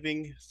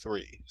Thriving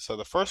 3. So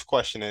the first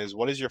question is,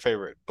 what is your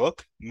favorite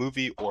book,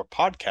 movie, or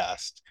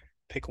podcast?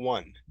 Pick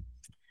one.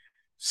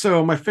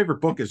 So my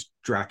favorite book is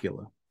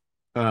Dracula.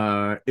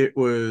 It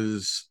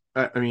was,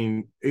 I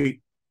mean,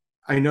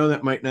 I know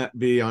that might not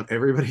be on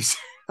everybody's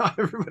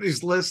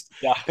list.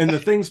 Yeah. And the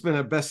thing's been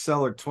a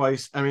bestseller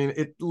twice. I mean,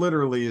 it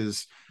literally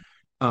is.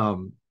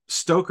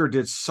 Stoker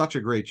did such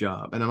a great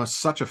job, and I'm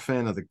such a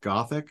fan of the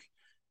Gothic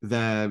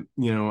that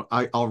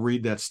I'll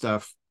read that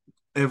stuff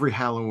every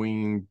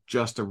Halloween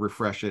just to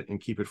refresh it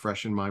and keep it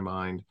fresh in my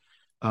mind.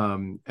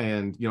 And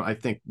I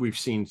think we've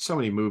seen so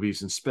many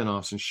movies and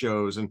spinoffs and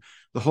shows, and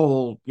the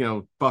whole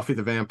Buffy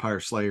the Vampire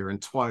Slayer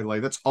and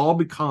Twilight. That's all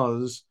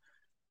because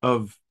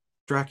of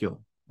Dracula,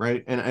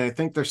 right? And I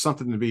think there's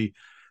something to be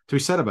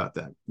said about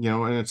that.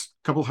 And it's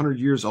a couple hundred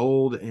years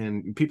old,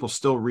 and people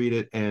still read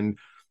it. And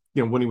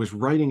when he was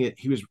writing it,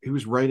 he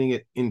was writing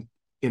it in,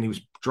 and he was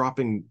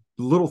dropping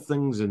little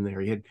things in there.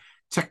 He had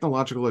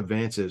technological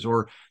advances,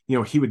 or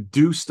he would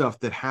do stuff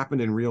that happened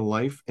in real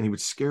life, and he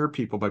would scare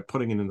people by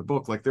putting it in the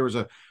book. Like there was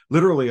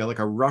literally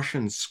a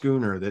Russian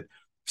schooner that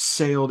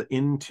sailed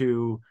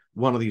into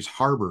one of these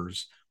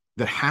harbors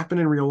that happened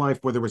in real life,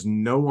 where there was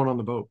no one on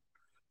the boat.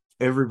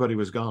 Everybody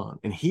was gone,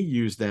 and he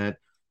used that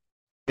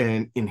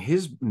and in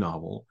his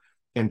novel.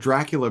 And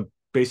Dracula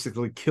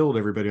basically killed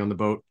everybody on the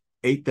boat,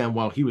 ate them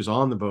while he was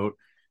on the boat,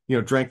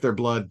 drank their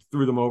blood,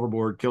 threw them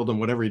overboard, killed them,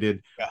 whatever he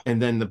did. Yeah.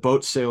 And then the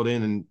boat sailed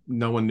in, and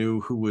no one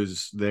knew who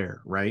was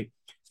there, right?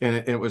 And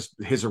it was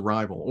his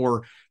arrival.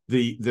 Or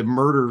the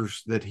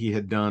murders that he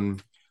had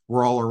done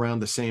were all around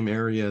the same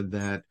area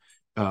that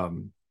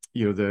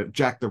the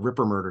Jack the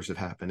Ripper murders had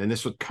happened, and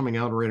this was coming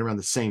out right around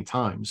the same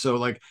time. So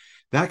like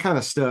that kind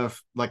of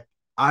stuff, like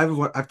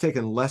I've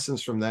taken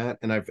lessons from that,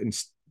 and I've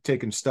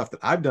taken stuff that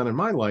I've done in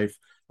my life,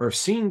 or have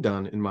seen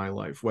done in my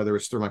life, whether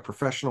it's through my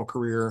professional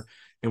career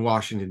in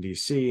Washington,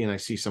 D.C., and I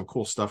see some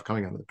cool stuff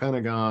coming out of the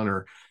Pentagon,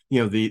 or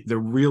the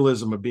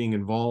realism of being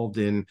involved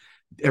in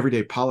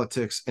everyday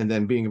politics, and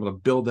then being able to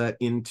build that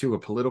into a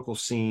political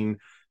scene,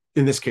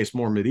 in this case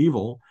more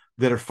medieval,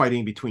 that are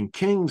fighting between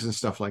kings and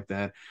stuff like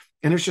that.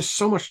 And there's just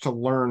so much to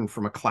learn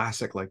from a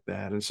classic like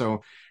that. And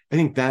so I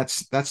think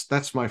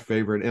that's my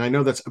favorite. And I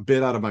know that's a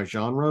bit out of my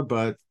genre,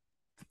 but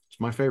it's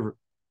my favorite.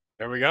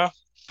 There we go.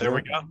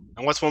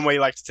 And what's one way you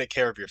like to take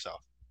care of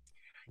yourself?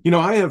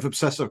 I have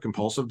obsessive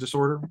compulsive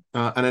disorder,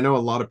 and I know a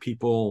lot of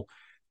people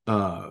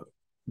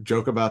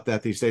joke about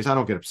that these days. I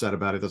don't get upset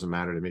about it. It doesn't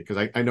matter to me,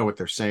 because I know what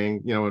they're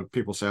saying. When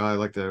people say, oh, I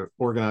like to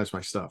organize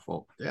my stuff.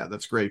 Well, yeah,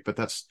 that's great, but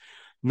that's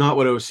not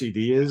what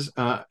OCD is.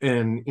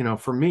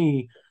 And for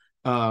me,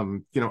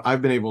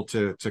 I've been able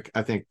to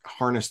I think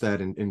harness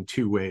that in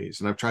two ways,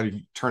 and I've tried to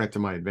turn it to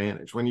my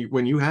advantage. When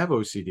you have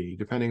OCD,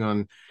 depending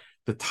on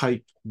the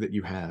type that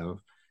you have,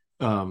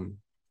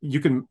 you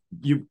can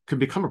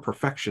become a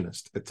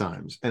perfectionist at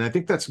times, and I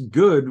think that's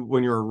good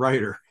when you're a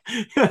writer.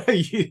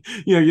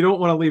 You don't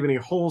want to leave any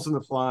holes in the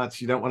plots.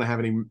 You don't want to have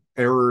any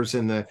errors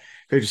in the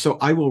pages. So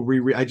I will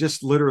reread. I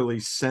just literally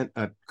sent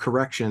a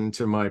correction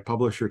to my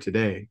publisher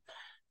today,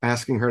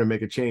 asking her to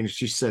make a change.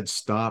 She said,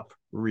 "Stop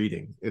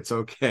reading. It's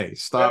okay.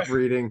 Stop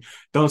reading.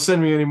 Don't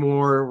send me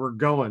anymore. We're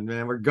going,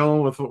 man. We're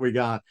going with what we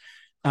got."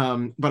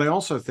 But I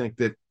also think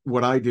that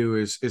what I do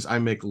is I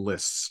make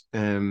lists,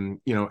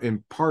 and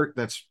in part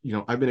that's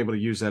I've been able to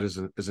use that as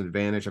an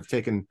advantage. I've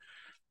taken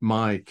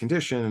my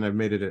condition and I've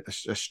made it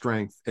a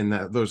strength, and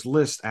that those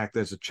lists act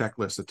as a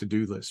checklist, a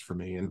to-do list for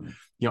me. And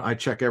I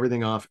check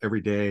everything off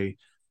every day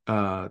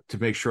to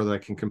make sure that I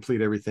can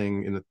complete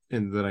everything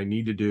in that I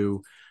need to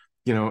do.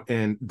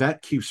 And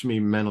that keeps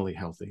me mentally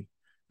healthy.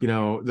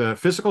 The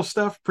physical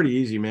stuff, pretty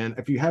easy, man.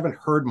 If you haven't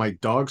heard my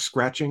dog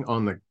scratching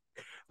on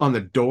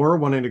the door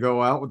wanting to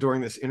go out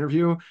during this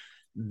interview,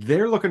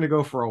 they're looking to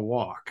go for a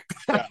walk.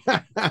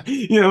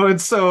 Yeah. And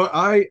so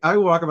I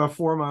walk about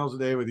 4 miles a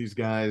day with these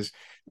guys.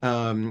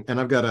 And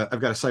I've got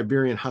a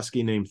Siberian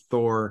Husky named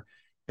Thor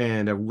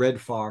and a Red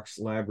Fox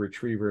Lab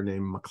Retriever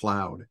named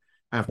McLeod,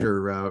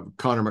 after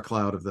Connor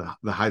McLeod of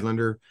the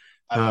Highlander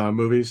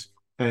movies.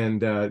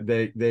 And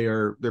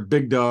they're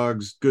big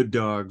dogs, good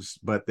dogs,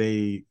 but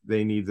they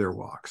need their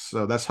walks.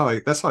 So that's how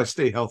I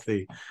stay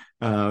healthy.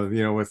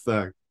 With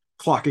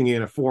clocking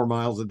in at 4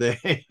 miles a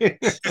day.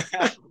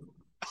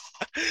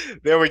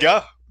 There we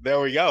go. There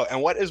we go.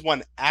 And what is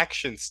one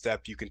action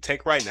step you can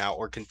take right now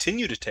or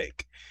continue to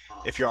take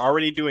if you're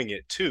already doing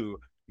it to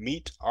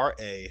meet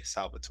R.A.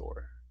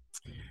 Salvatore?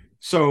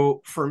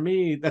 So for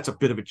me, that's a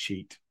bit of a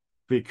cheat,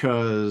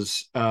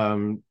 because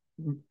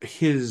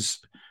his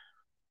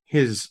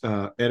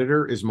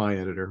editor is my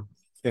editor,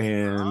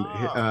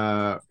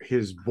 and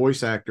his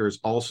voice actor is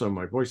also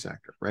my voice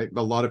actor, right?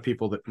 A lot of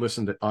people that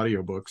listen to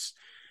audiobooks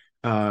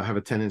have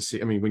a tendency.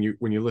 I mean,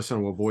 when you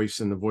listen to a voice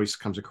and the voice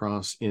comes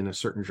across in a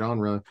certain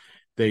genre,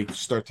 they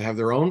start to have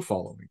their own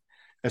following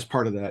as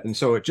part of that. And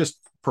so it just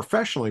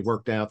professionally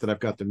worked out that I've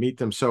got to meet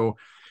them. So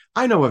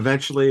I know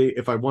eventually,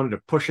 if I wanted to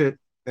push it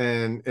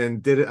and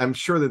did it, I'm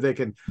sure that they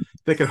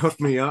could hook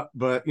me up.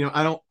 But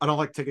I don't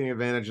like taking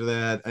advantage of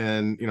that.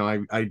 And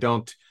I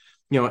don't,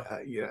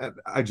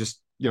 I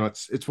just,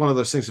 it's one of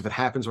those things. If it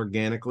happens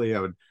organically,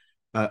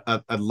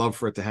 I'd love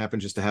for it to happen,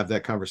 just to have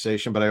that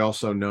conversation. But I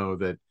also know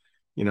that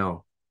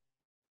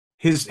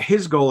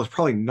his goal is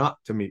probably not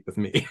to meet with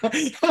me.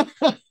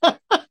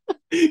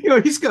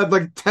 He's got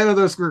like 10 of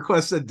those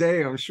requests a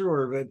day, I'm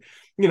sure. But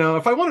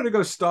if I wanted to go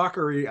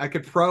stalkery, I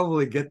could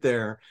probably get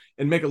there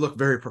and make it look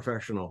very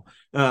professional.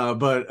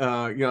 But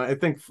I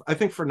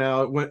think for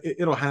now, when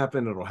it'll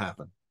happen, it'll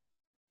happen.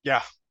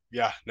 Yeah,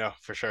 no,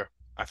 for sure.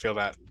 I feel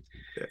that.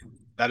 Yeah.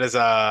 That is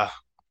I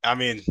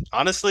mean,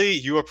 honestly,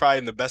 you are probably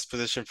in the best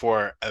position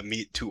for a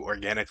meet to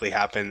organically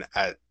happen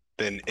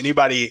than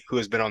anybody who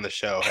has been on the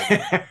show.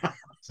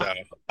 So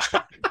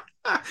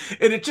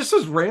and it just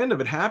was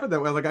random. It happened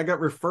that way. Like, I got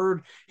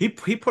referred. He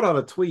put out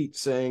a tweet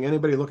saying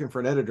anybody looking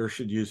for an editor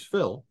should use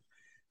Phil.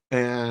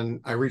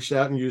 And I reached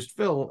out and used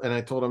Phil, and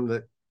I told him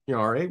that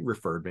RA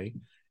referred me.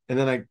 And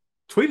then I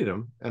tweeted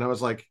him and I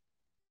was like,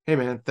 "Hey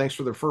man, thanks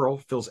for the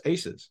referral. Phil's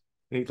aces."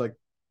 And he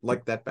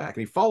liked that back,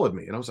 and he followed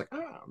me. And I was like,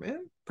 "Oh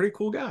man, pretty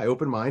cool guy,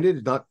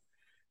 open-minded, not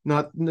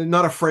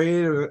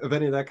afraid of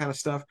any of that kind of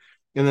stuff."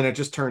 And then it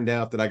just turned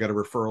out that I got a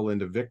referral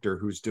into Victor,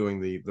 who's doing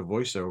the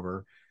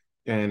voiceover.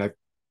 And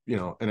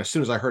and as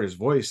soon as I heard his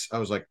voice, I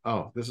was like,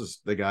 "Oh, this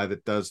is the guy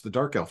that does the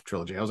Dark Elf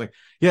trilogy." I was like,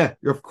 "Yeah,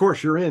 of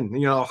course you're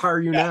in. I'll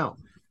hire you now."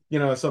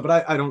 So,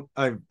 but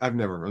I've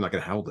never, I'm not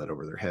going to hold that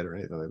over their head or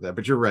anything like that.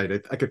 But you're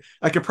right.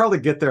 I could probably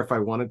get there if I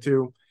wanted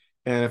to.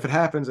 And if it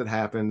happens, it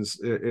happens.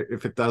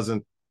 If it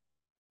doesn't,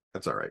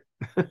 that's all right.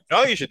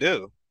 No, you should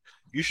do.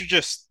 You should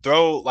just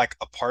throw like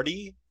a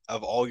party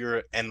of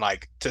and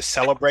like to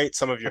celebrate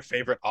some of your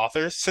favorite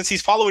authors. Since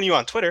he's following you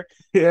on Twitter,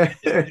 Yeah.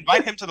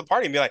 invite him to the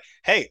party and be like,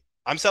 "Hey,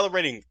 I'm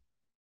celebrating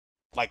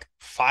like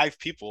 5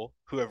 people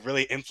who have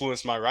really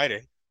influenced my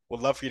writing. Would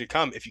love for you to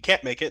come. If you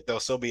can't make it, there'll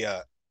still be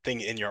a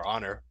thing in your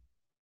honor."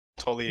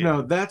 Totally.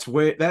 No, that's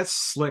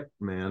slick,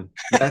 man.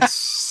 That's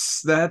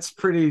slick.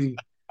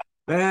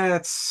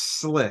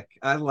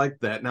 I like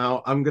that.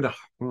 Now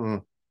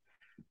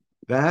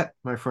that,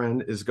 my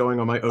friend, is going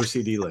on my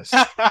OCD list.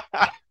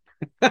 I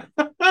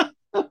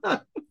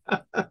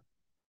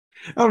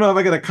don't know if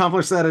I can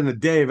accomplish that in a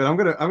day, but I'm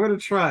gonna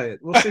try it.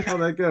 We'll see how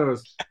that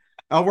goes.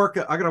 I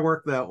gotta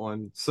work that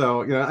one.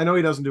 So, I know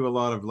he doesn't do a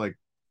lot of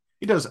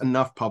he does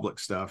enough public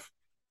stuff.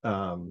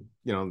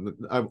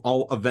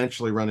 I'll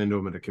eventually run into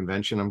him at a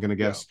convention, I'm gonna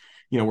guess,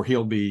 where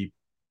he'll be,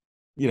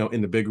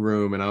 in the big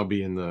room, and I'll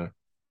be in the,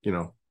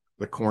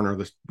 the corner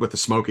with the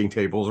smoking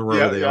tables, or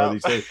wherever they are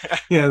these days.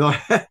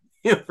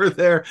 We're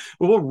there.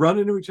 Well, we'll run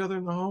into each other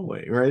in the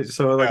hallway, right?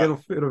 So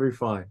it'll be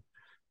fine.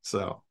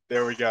 So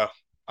there we go.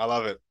 I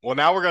love it. Well,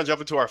 now we're going to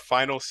jump into our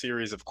final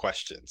series of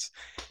questions.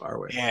 Far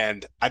away.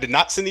 And I did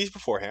not send these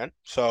beforehand,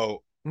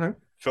 so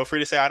feel free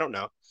to say I don't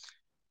know.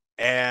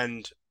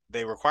 And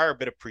they require a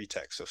bit of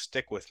pretext, so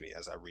stick with me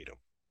as I read them.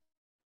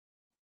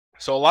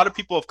 So a lot of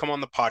people have come on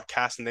the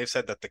podcast and they've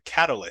said that the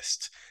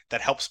catalyst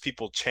that helps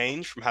people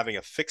change from having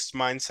a fixed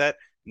mindset,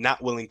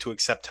 not willing to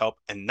accept help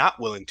and not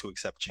willing to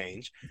accept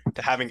change,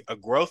 to having a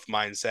growth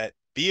mindset,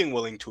 being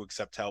willing to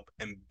accept help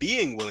and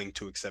being willing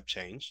to accept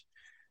change.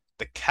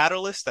 The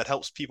catalyst that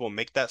helps people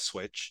make that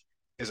switch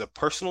is a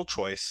personal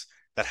choice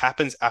that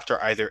happens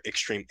after either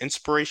extreme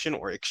inspiration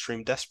or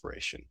extreme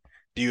desperation.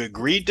 Do you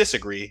agree,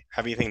 disagree,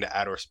 have anything to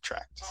add or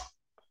subtract?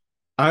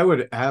 I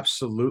would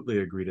absolutely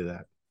agree to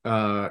that.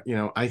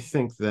 I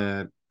think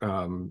that,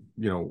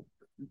 even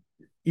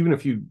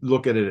if you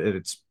look at it at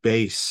its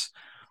base,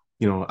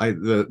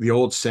 the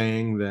old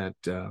saying that,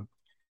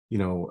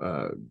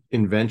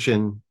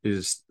 invention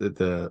is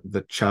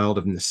the child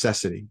of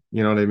necessity.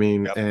 You know what I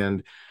mean? Yep.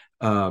 And,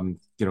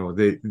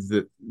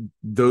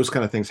 those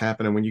kind of things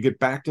happen. And when you get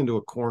backed into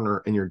a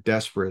corner and you're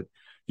desperate,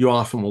 you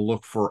often will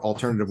look for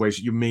alternative ways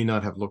that you may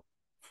not have looked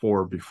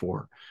for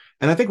before.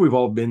 And I think we've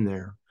all been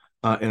there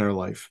in our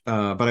life.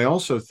 But I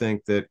also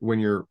think that when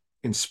you're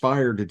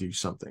inspired to do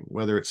something,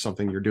 whether it's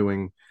something you're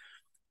doing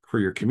for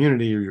your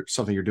community or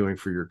something you're doing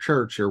for your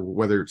church, or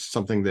whether it's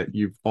something that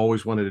you've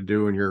always wanted to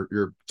do and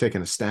you're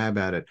taking a stab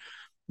at it,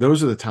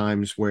 those are the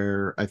times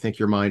where I think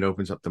your mind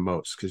opens up the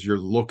most, because you're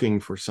looking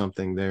for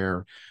something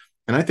there.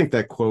 And I think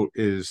that quote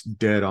is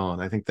dead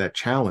on. I think that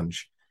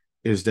challenge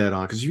is dead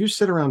on, because if you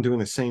sit around doing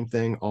the same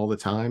thing all the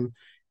time,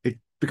 it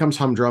becomes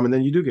humdrum, and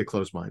then you do get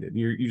closed-minded.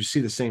 You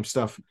see the same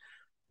stuff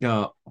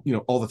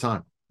all the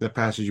time that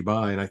passes you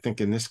by. And I think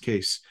in this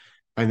case,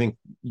 I think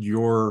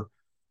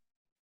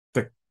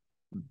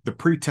the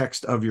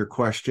pretext of your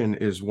question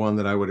is one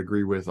that I would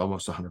agree with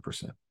almost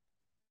 100%.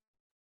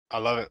 I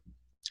love it.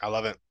 I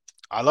love it.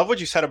 I love what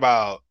you said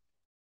about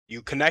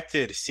you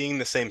connected seeing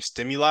the same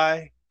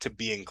stimuli to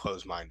being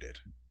closed-minded.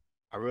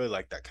 I really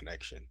like that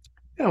connection.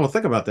 Yeah, well,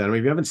 think about that. I mean,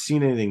 if you haven't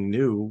seen anything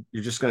new,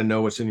 you're just going to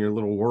know what's in your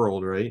little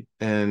world, right?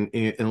 And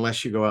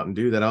unless you go out and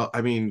do that,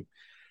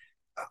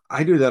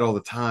 I do that all the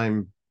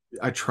time.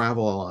 I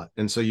travel a lot,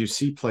 and so you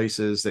see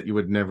places that you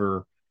would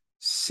never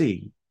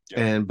see.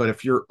 Yeah. But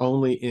if you're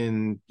only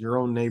in your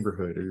own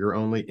neighborhood, or you're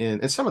only in,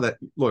 and some of that,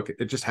 look,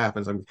 it just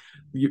happens.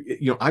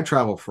 I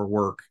travel for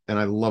work, and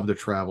I love to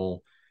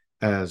travel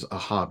as a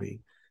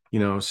hobby.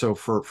 So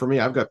for me,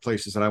 I've got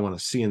places that I want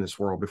to see in this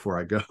world before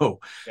I go.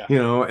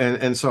 Yeah.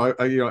 And so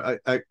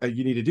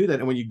you need to do that.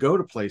 And when you go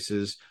to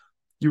places,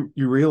 you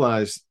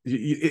realize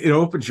it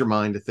opens your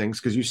mind to things,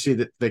 because you see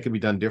that they can be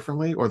done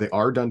differently, or they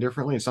are done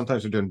differently, and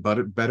sometimes they're doing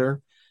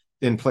better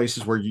in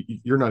places where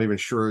you're not even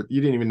sure,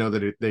 you didn't even know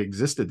that they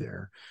existed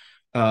there.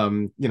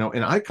 And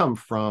I come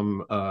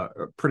from a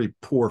pretty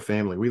poor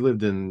family. We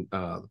lived in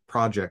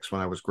projects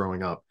when I was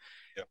growing up.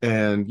 Yep.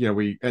 And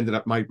we ended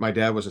up, my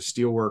dad was a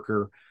steel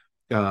worker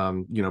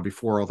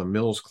before all the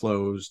mills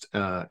closed,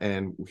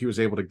 and he was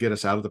able to get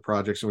us out of the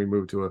projects, and we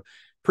moved to a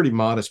pretty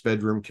modest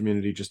bedroom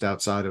community just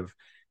outside of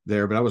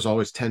there. But I was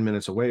always 10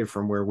 minutes away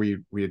from where we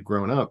had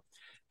grown up.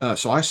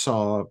 So I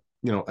saw,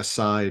 a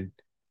side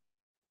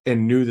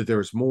and knew that there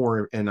was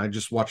more. And I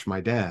just watched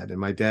my dad, and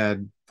my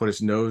dad put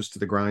his nose to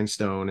the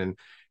grindstone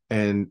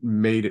and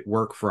made it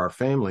work for our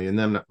family. And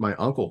then my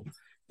uncle,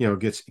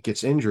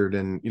 gets injured,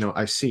 and,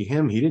 I see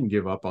him, he didn't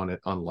give up on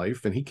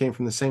life. And he came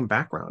from the same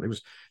background. It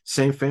was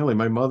same family.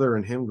 My mother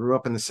and him grew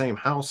up in the same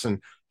house,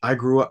 and I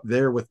grew up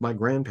there with my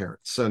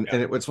grandparents. And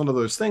it's one of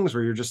those things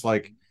where you're just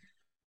like,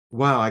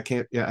 wow, I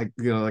can't,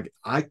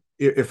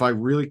 if I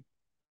really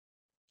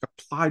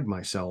applied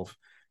myself,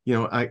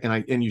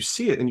 and you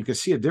see it, and you can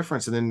see a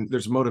difference, and then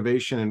there's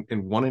motivation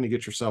in wanting to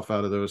get yourself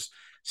out of those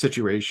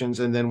situations.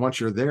 And then once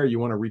you're there, you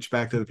want to reach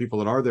back to the people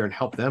that are there and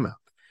help them out.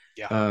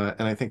 Yeah.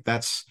 And I think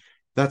that's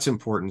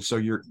important.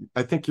 So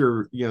I think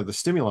the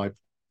stimuli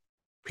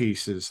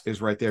piece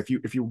is right there.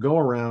 If you go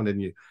around and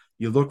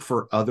you look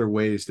for other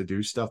ways to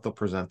do stuff, they'll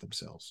present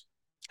themselves.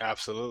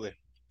 Absolutely.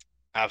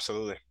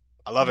 Absolutely.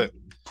 I love it.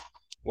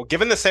 Well,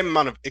 given the same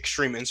amount of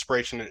extreme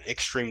inspiration and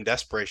extreme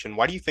desperation,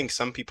 why do you think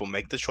some people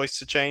make the choice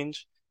to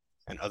change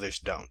and others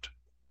don't?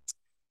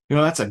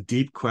 That's a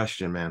deep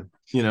question, man.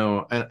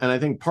 And I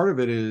think part of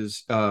it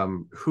is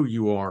who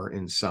you are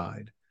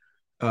inside.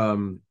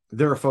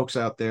 There are folks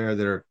out there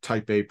that are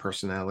type A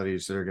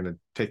personalities that are going to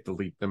take the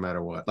leap no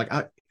matter what.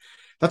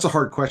 That's a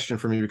hard question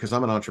for me, because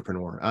I'm an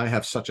entrepreneur. I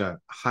have such a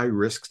high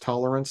risk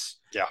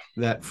tolerance. Yeah.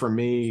 That for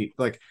me,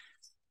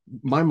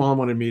 my mom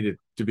wanted me to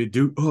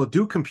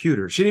do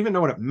computers. She didn't even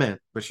know what it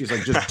meant, but she's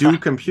like, just do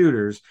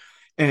computers.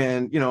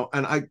 And,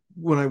 and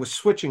when I was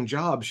switching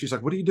jobs, she's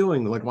like, what are you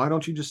doing? Why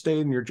don't you just stay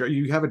in your job?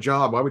 You have a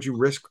job. Why would you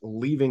risk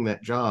leaving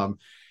that job?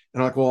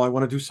 And I'm like, well, I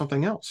want to do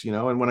something else,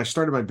 And when I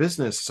started my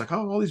business, it's like,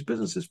 oh, all these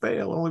businesses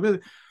fail.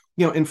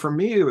 And for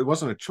me, it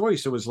wasn't a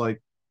choice. It was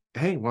like,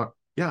 hey, well,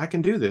 yeah, I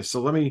can do this.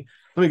 So let me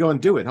go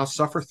and do it. And I'll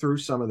suffer through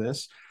some of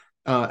this.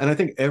 And I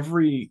think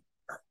every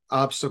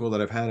obstacle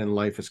that I've had in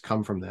life has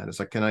come from that. It's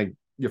like,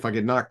 if I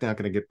get knocked down,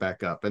 can I get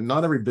back up? And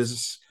not every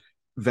business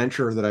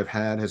venture that I've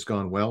had has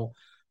gone well.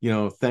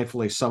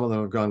 Thankfully, some of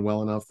them have gone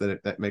well enough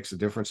that that makes a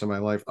difference in my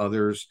life.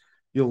 Others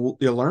you'll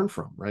learn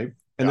from, right?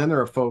 And then there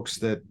are folks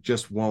that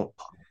just won't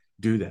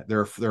do that.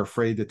 They're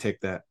afraid to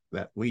take that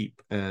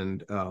leap.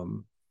 And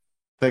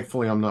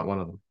thankfully, I'm not one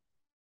of them.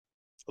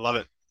 Love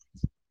it.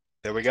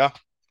 There we go.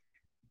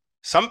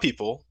 Some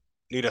people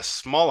need a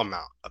small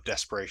amount of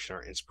desperation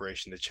or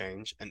inspiration to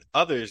change, and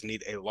others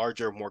need a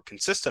larger, more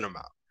consistent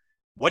amount.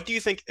 What do you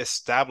think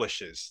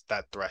establishes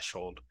that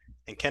threshold,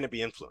 and can it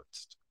be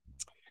influenced?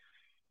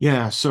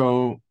 Yeah,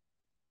 so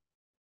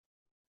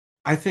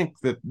I think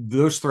that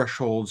those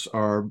thresholds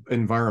are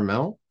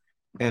environmental,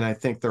 and I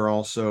think they're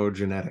also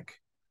genetic,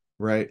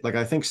 right? Like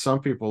I think some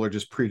people are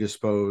just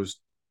predisposed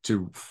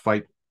to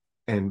fight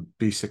and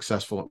be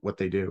successful at what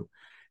they do.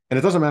 And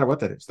it doesn't matter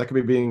what that is. That could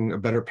be being a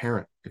better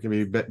parent. It can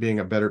be being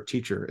a better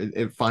teacher,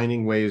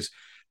 finding ways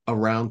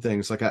around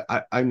things. Like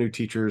I knew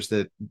teachers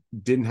that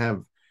didn't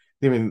have,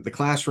 I mean, the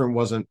classroom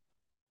wasn't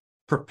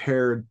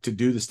prepared to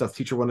do the stuff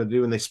teacher wanted to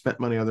do, and they spent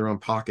money out of their own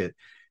pocket.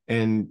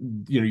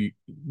 And you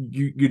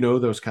know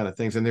those kind of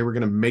things, and they were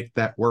going to make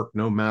that work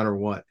no matter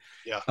what.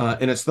 Yeah.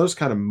 And it's those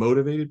kind of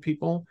motivated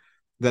people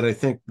that I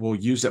think will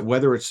use it,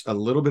 whether it's a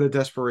little bit of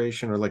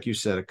desperation or, like you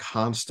said, a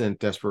constant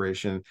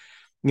desperation.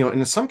 And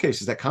in some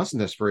cases, that constant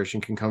desperation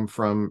can come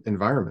from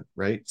environment,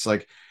 right? It's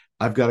like,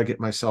 I've got to get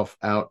myself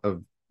out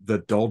of the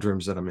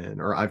doldrums that I'm in,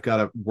 or I've got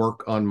to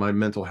work on my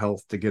mental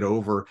health to get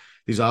over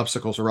these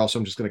obstacles, or else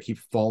I'm just going to keep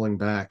falling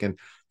back, and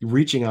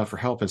reaching out for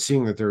help and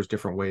seeing that there's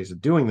different ways of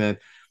doing that.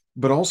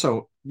 But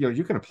also,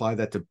 you can apply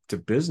that to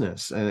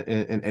business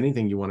and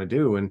anything you want to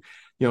do. And,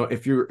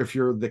 if you're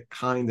the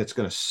kind that's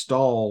going to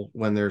stall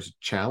when there's a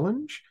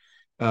challenge,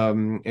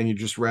 and you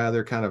just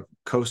rather kind of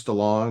coast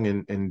along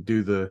and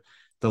do the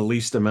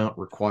least amount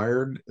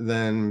required,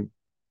 then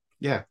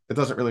yeah, it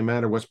doesn't really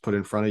matter what's put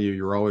in front of you.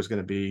 You're always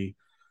going to be,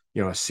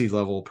 a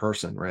C-level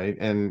person, right?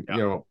 And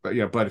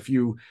but if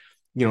you,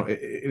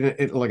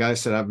 like I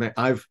said,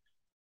 I've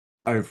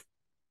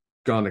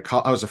gone to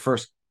college. I was the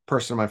first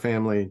person in my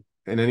family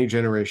in any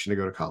generation to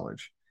go to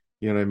college.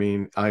 You know what I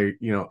mean?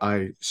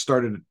 I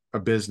started a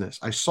business.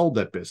 I sold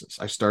that business.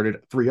 I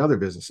started 3 other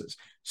businesses,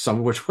 some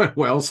of which went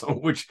well, some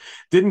of which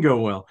didn't go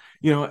well.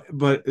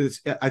 But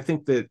I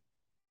think that,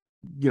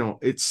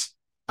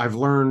 I've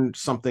learned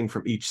something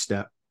from each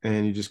step,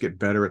 and you just get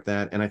better at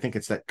that. And I think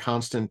it's that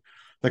constant,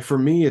 like for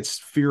me, it's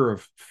fear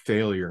of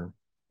failure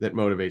that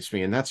motivates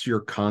me. And that's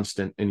your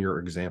constant in your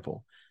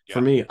example. Yeah.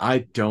 For me, I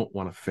don't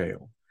want to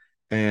fail,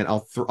 and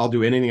I'll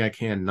do anything I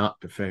can not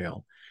to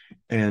fail.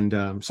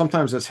 And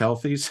sometimes that's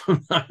healthy.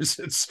 Sometimes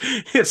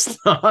it's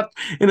not,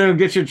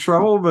 get you in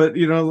trouble. But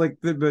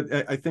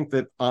but I think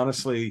that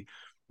honestly,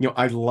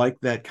 I like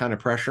that kind of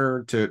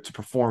pressure to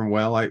perform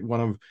well. I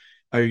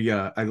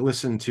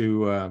listened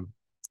to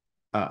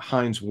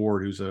Hines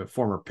Ward, who's a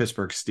former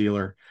Pittsburgh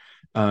Steeler.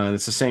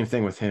 It's the same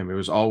thing with him. It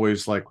was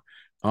always like,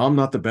 I'm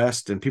not the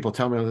best, and people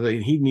tell me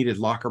that he needed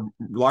locker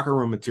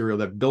room material,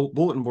 that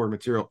bulletin board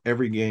material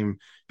every game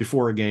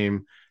before a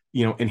game,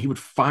 and he would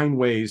find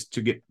ways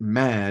to get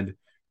mad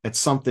at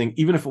something,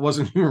 even if it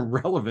wasn't even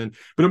relevant,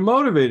 but it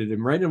motivated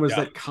him, right? It was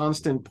that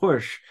constant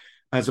push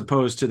as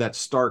opposed to that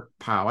stark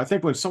pow. I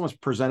think when someone's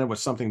presented with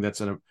something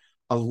that's a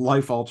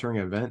life-altering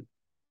event,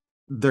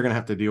 they're going to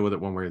have to deal with it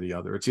one way or the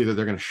other. It's either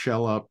they're going to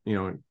shell up,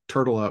 and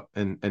turtle up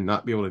and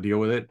not be able to deal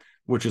with it,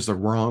 which is the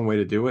wrong way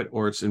to do it,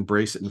 or it's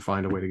embrace it and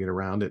find a way to get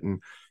around it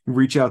and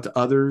reach out to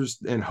others,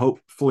 and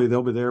hopefully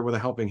they'll be there with a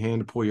helping hand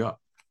to pull you up.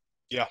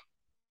 Yeah.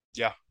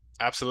 Yeah,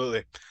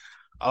 absolutely.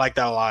 I like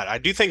that a lot. I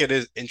do think it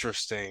is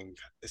interesting.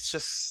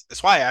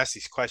 It's why I ask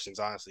these questions,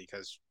 honestly,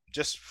 because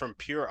just from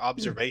pure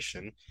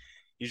observation,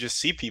 you just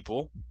see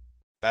people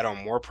that are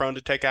more prone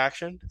to take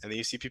action, and then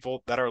you see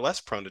people that are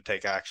less prone to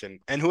take action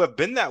and who have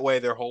been that way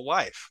their whole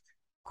life.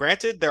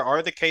 Granted, there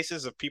are the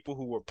cases of people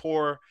who were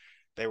poor,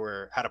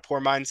 had a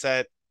poor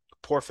mindset,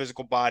 poor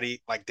physical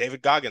body. Like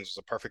David Goggins was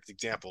a perfect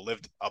example,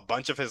 lived a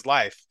bunch of his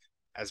life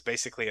as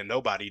basically a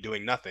nobody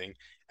doing nothing,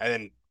 and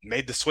then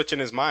made the switch in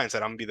his mind,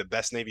 said, I'm gonna be the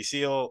best Navy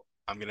SEAL.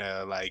 I'm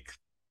gonna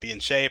be in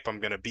shape. I'm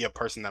gonna be a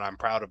person that I'm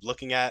proud of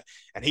looking at.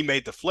 And he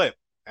made the flip.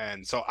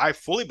 And so I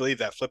fully believe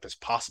that flip is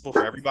possible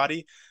for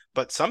everybody.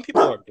 But some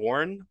people are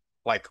born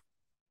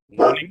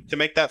wanting to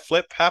make that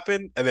flip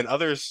happen, and then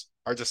others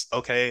are just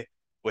okay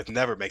with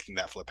never making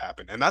that flip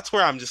happen. And that's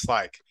where I'm just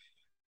like,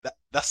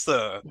 that's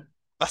the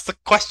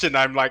question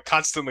I'm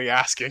constantly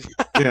asking.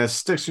 Yeah, it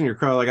sticks in your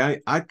craw.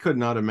 I could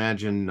not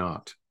imagine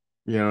not.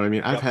 You know what I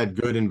mean? I've had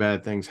good and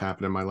bad things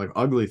happen in my life,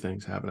 ugly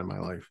things happen in my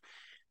life.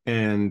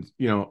 And,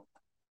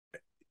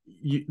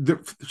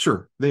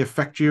 sure, they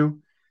affect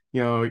you.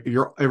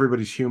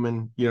 Everybody's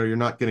human. You're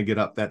not going to get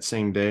up that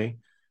same day,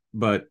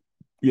 but,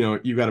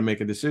 you got to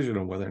make a decision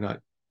on whether or not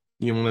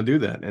you want to do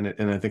that.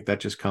 And I think that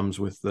just comes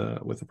with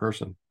the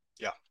person.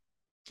 Yeah.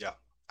 Yeah,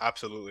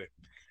 absolutely.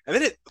 And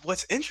then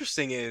what's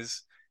interesting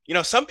is,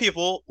 some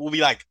people will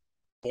be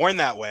born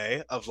that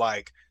way of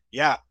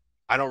yeah,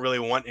 I don't really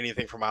want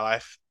anything for my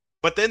life,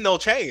 but then they'll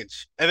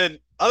change. And then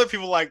other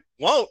people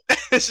won't.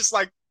 It's just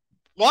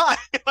why?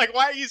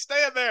 Why are you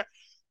staying there?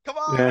 Come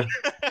on.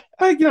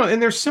 Yeah.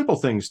 And there's simple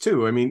things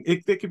too. I mean,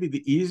 it could be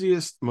the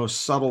easiest,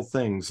 most subtle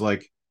things,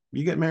 like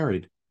you get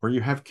married or you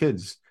have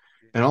kids.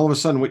 And all of a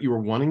sudden what you were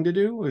wanting to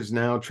do is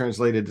now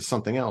translated to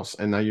something else,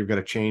 and now you've got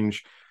to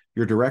change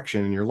your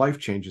direction, and your life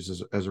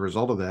changes as a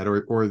result of that.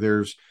 Or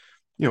there's,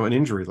 an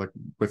injury, like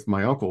with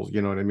my uncle,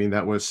 you know what I mean?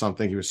 That was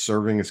something, he was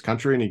serving his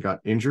country and he got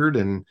injured.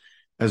 And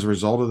as a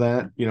result of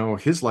that,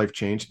 his life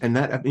changed, and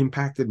that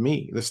impacted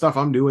me. The stuff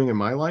I'm doing in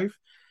my life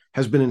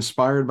has been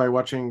inspired by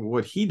watching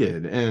what he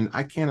did. And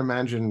I can't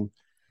imagine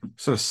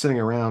sort of sitting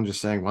around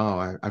just saying,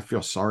 wow, I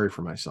feel sorry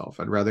for myself.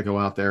 I'd rather go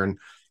out there and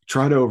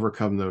try to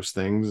overcome those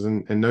things,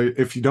 and know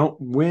if you don't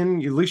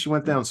win, at least you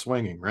went down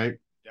swinging, right?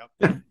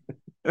 Yep.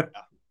 Yeah.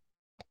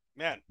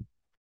 Man,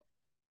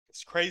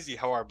 it's crazy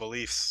how our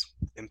beliefs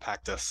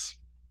impact us.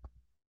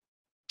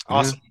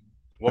 Awesome. Yeah,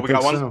 Well, I we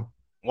think got so.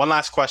 one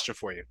last question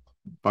for you.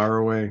 Fire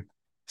away.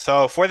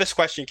 So for this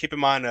question, keep in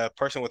mind a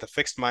person with a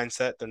fixed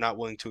mindset, they're not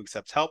willing to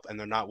accept help and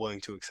they're not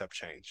willing to accept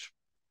change.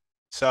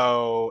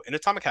 So in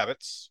Atomic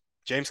Habits,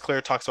 James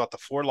Clear talks about the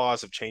 4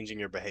 laws of changing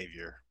your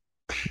behavior.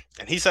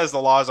 And he says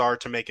the laws are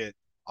to make it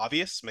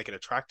obvious, make it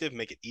attractive,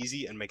 make it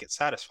easy, and make it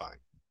satisfying.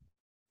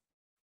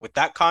 With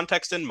that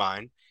context in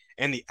mind,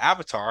 and the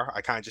avatar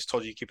I kind of just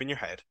told you to keep in your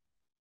head,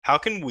 how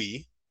can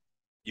we,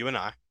 you and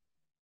I,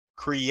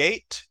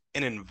 create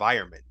an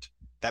environment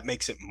that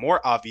makes it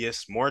more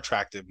obvious, more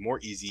attractive, more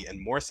easy,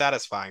 and more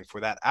satisfying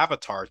for that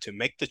avatar to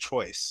make the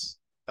choice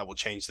that will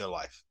change their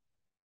life?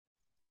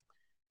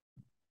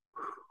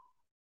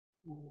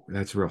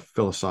 That's a real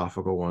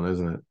philosophical one,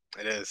 isn't it?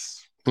 It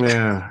is.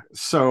 Yeah.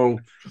 So,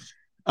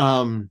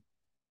 um,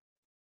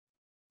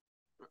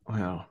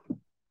 well,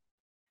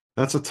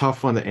 that's a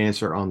tough one to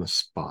answer on the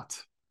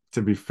spot,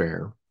 to be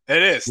fair.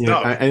 It is. Yeah,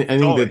 No, I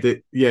think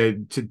totally. yeah,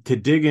 to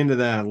dig into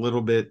that a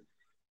little bit,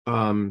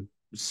 um,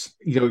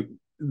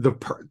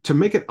 to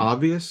make it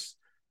obvious,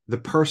 the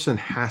person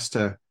has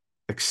to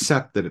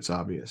accept that it's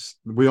obvious.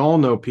 We all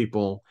know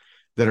people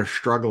that are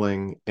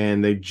struggling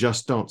and they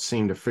just don't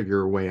seem to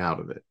figure a way out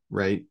of it,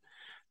 right?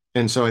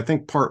 And so I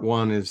think part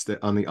one is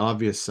that on the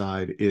obvious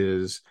side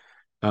is,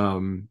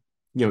 um,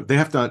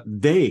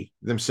 they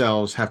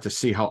themselves have to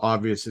see how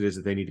obvious it is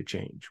that they need to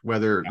change,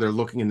 whether they're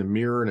looking in the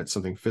mirror and it's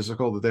something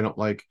physical that they don't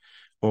like,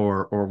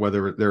 or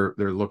whether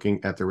they're looking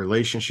at their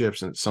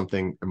relationships and it's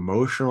something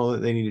emotional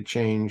that they need to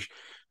change,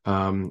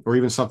 or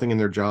even something in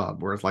their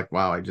job where it's like,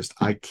 wow,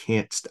 I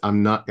can't,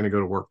 I'm not going to go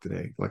to work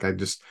today. Like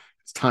it's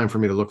time for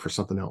me to look for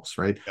something else,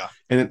 right? Yeah.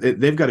 And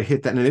they've got to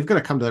hit that, and they've got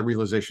to come to that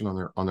realization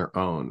on their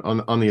own.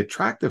 On the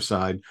attractive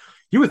side,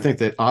 you would think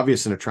that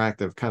obvious and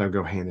attractive kind of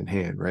go hand in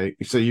hand, right?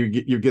 So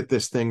you get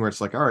this thing where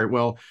it's like, all right,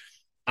 well,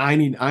 I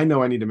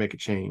know I need to make a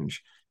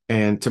change,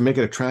 and to make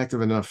it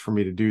attractive enough for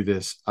me to do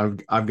this,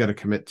 I've got to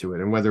commit to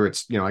it. And whether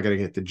it's, I got to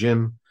get to the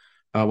gym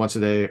once a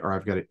day, or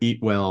I've got to eat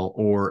well,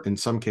 or in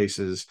some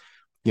cases,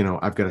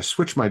 I've got to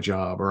switch my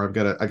job, or I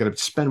got to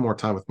spend more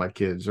time with my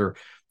kids, or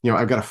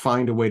I've got to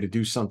find a way to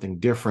do something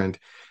different.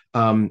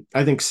 I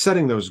think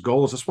setting those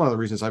goals, that's one of the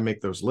reasons I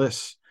make those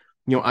lists.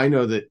 I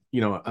know that,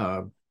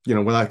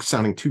 without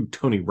sounding too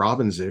Tony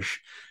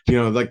Robbins-ish,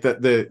 like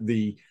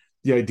the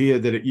idea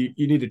that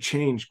you need to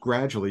change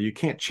gradually. You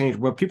can't change.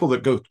 Well, people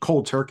that go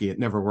cold turkey, it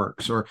never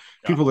works. Or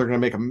Yeah. people that are going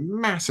to make a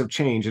massive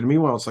change. And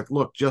meanwhile, it's like,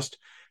 look, just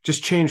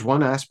change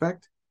one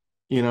aspect,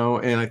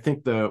 and I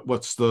think the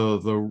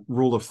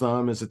rule of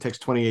thumb is it takes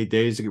 28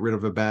 days to get rid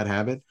of a bad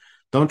habit.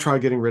 Don't try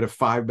getting rid of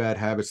 5 bad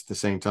habits at the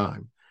same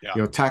time.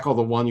 Yeah. Tackle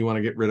the one you want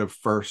to get rid of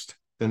first.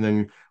 And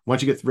then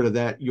once you get rid of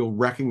that, you'll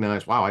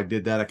recognize, wow, I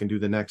did that. I can do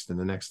the next and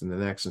the next and the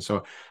next. And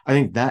so I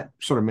think that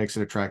sort of makes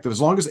it attractive,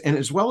 as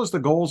well as the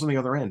goals on the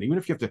other end. Even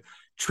if you have to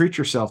treat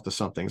yourself to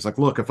something, it's like,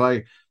 look, if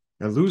I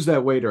lose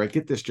that weight, or I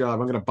get this job,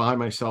 I'm going to buy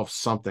myself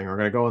something, or I'm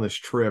going to go on this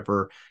trip,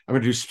 or I'm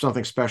going to do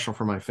something special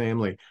for my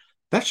family.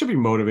 That should be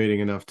motivating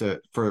enough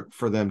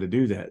for them to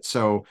do that.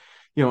 So,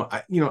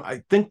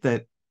 I think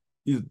that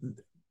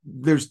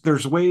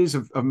there's ways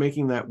of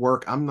making that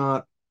work. I'm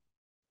not,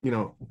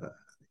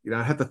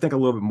 I have to think a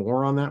little bit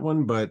more on that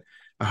one, but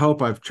I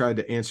hope I've tried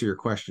to answer your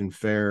question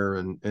fair.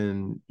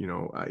 And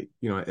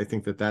I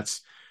think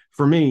that's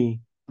for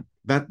me,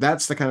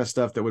 that's the kind of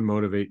stuff that would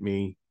motivate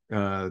me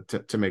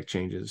to make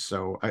changes.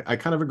 So I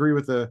kind of agree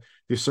with the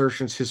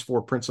assertions, his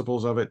 4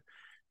 principles of it.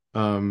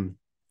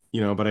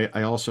 But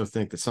I also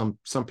think that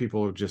some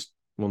people just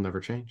will never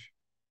change.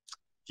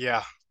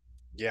 Yeah.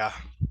 Yeah.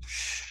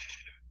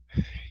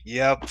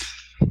 Yep.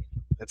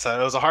 It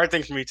was a hard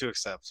thing for me to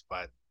accept,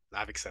 but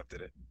I've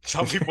accepted it.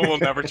 Some people will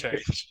never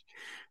change.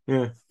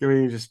 Yeah, I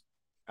mean, you just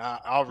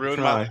I'll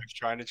ruin my life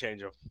trying to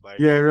change them.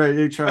 Yeah, right.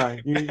 You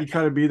try. You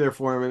try to be there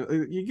for them,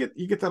 and you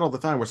get that all the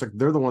time. Where it's like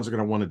they're the ones that are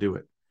going to want to do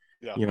it.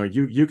 Yeah.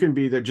 You can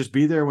be there. Just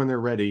be there when they're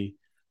ready.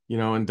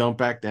 And don't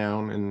back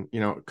down. And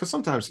because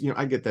sometimes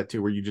I get that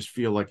too, where you just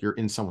feel like you're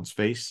in someone's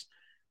face.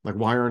 Like,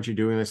 why aren't you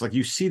doing this? Like,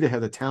 you see they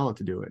have the talent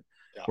to do it,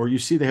 or you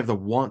see they have the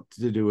want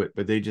to do it,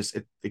 but they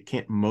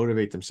can't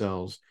motivate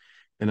themselves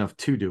enough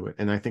to do it.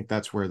 And I think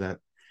that's where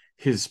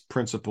his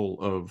principle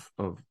of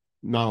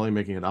not only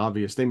making it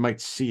obvious, they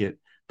might see it,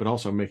 but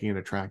also making it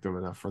attractive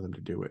enough for them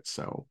to do it.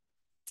 So,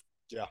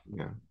 yeah.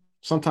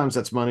 Sometimes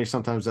that's money.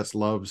 Sometimes that's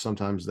love.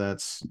 Sometimes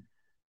that's,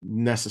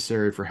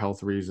 necessary for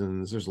health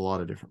reasons. There's a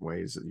lot of different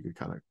ways that you could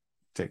kind of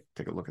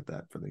take a look at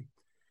that for the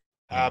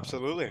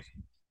Absolutely.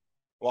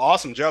 Well,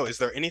 awesome, Joe. Is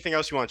there anything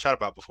else you want to chat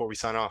about before we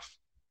sign off?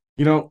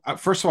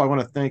 First of all, I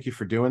want to thank you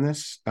for doing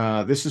this.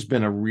 This has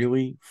been a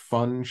really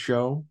fun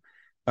show.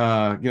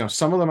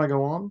 Some of them I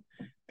go on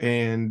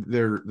and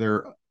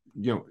they're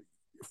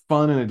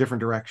fun in a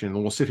different direction.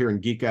 And we'll sit here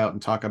and geek out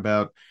and talk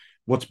about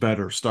what's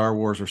better, Star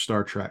Wars or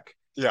Star Trek,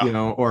 Yeah.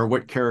 or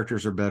what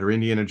characters are better,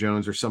 Indiana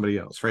Jones or somebody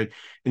else, right?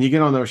 And you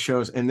get on those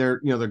shows and they're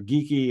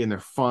geeky and they're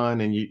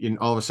fun, and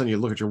all of a sudden you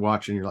look at your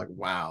watch and you're like,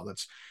 wow,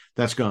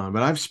 that's gone.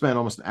 But I've spent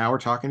almost an hour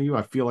talking to you.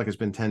 I feel like it's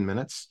been 10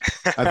 minutes.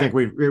 I think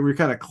we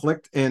kind of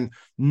clicked, and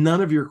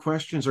none of your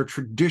questions are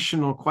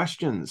traditional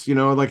questions.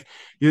 Like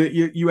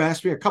you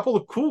asked me a couple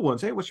of cool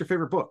ones. Hey, what's your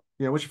favorite book?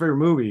 What's your favorite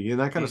movie? And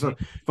that kind of stuff.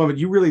 But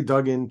you really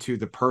dug into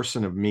the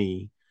person of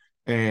me.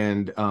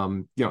 And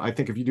I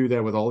think if you do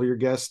that with all of your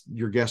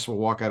guests will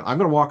walk out. I'm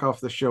going to walk off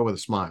the show with a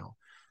smile,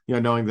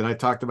 knowing that I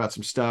talked about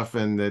some stuff,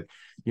 and that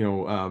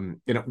and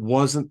it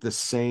wasn't the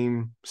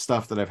same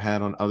stuff that I've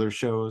had on other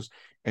shows.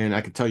 And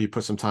I can tell you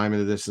put some time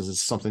into this. This is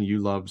something you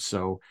love.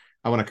 So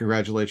I want to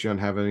congratulate you on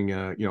having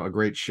a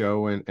great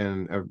show and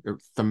a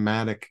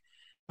thematic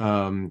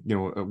a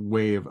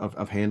way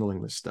of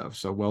handling this stuff.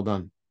 So well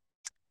done.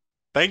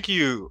 Thank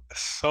you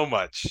so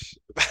much.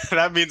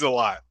 That means a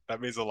lot. That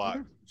means a lot.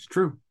 It's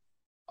true.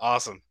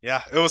 Awesome.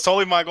 Yeah, it was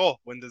totally my goal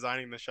when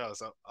designing the show.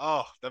 So,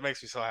 that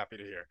makes me so happy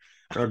to hear.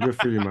 Oh, good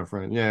for you, my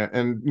friend. Yeah,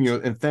 and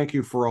and thank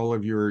you for all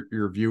of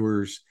your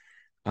viewers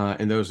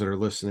and those that are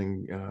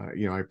listening.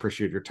 I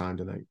appreciate your time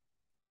tonight.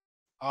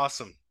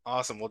 Awesome.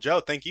 Well,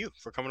 Joe, thank you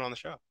for coming on the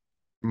show.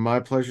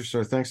 My pleasure,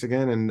 sir. Thanks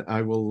again, and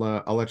I will.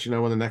 I'll let you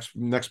know when the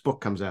next book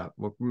comes out.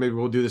 Maybe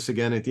we'll do this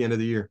again at the end of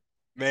the year.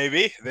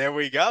 Maybe. There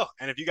we go.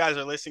 And if you guys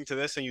are listening to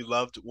this and you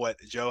loved what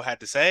Joe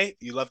had to say,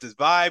 you loved his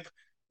vibe,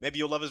 maybe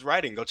you'll love his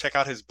writing. Go check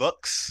out his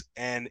books.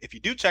 And if you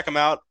do check them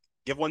out,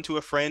 give one to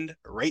a friend,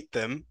 rate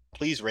them.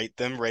 Please rate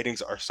them.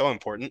 Ratings are so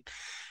important.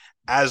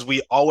 As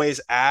we always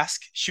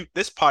ask, shoot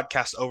this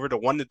podcast over to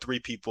 1 to 3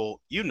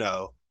 people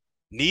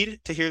need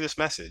to hear this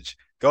message.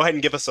 Go ahead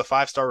and give us a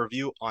 5-star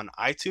review on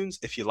iTunes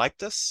if you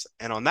liked us.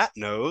 And on that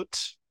note,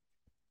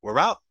 we're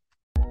out.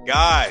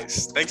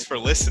 Guys, thanks for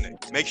listening.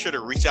 Make sure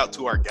to reach out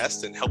to our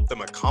guests and help them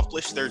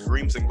accomplish their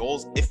dreams and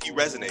goals if you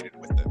resonated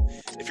with them.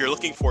 If you're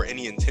looking for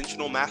any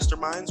intentional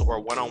masterminds or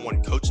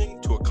one-on-one coaching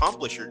to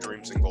accomplish your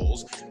dreams and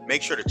goals,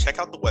 make sure to check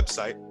out the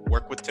website,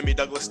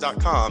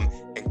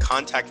 workwithtimmydouglas.com, and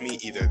contact me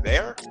either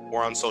there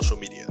or on social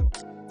media.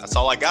 That's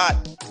all I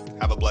got.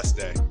 Have a blessed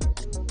day.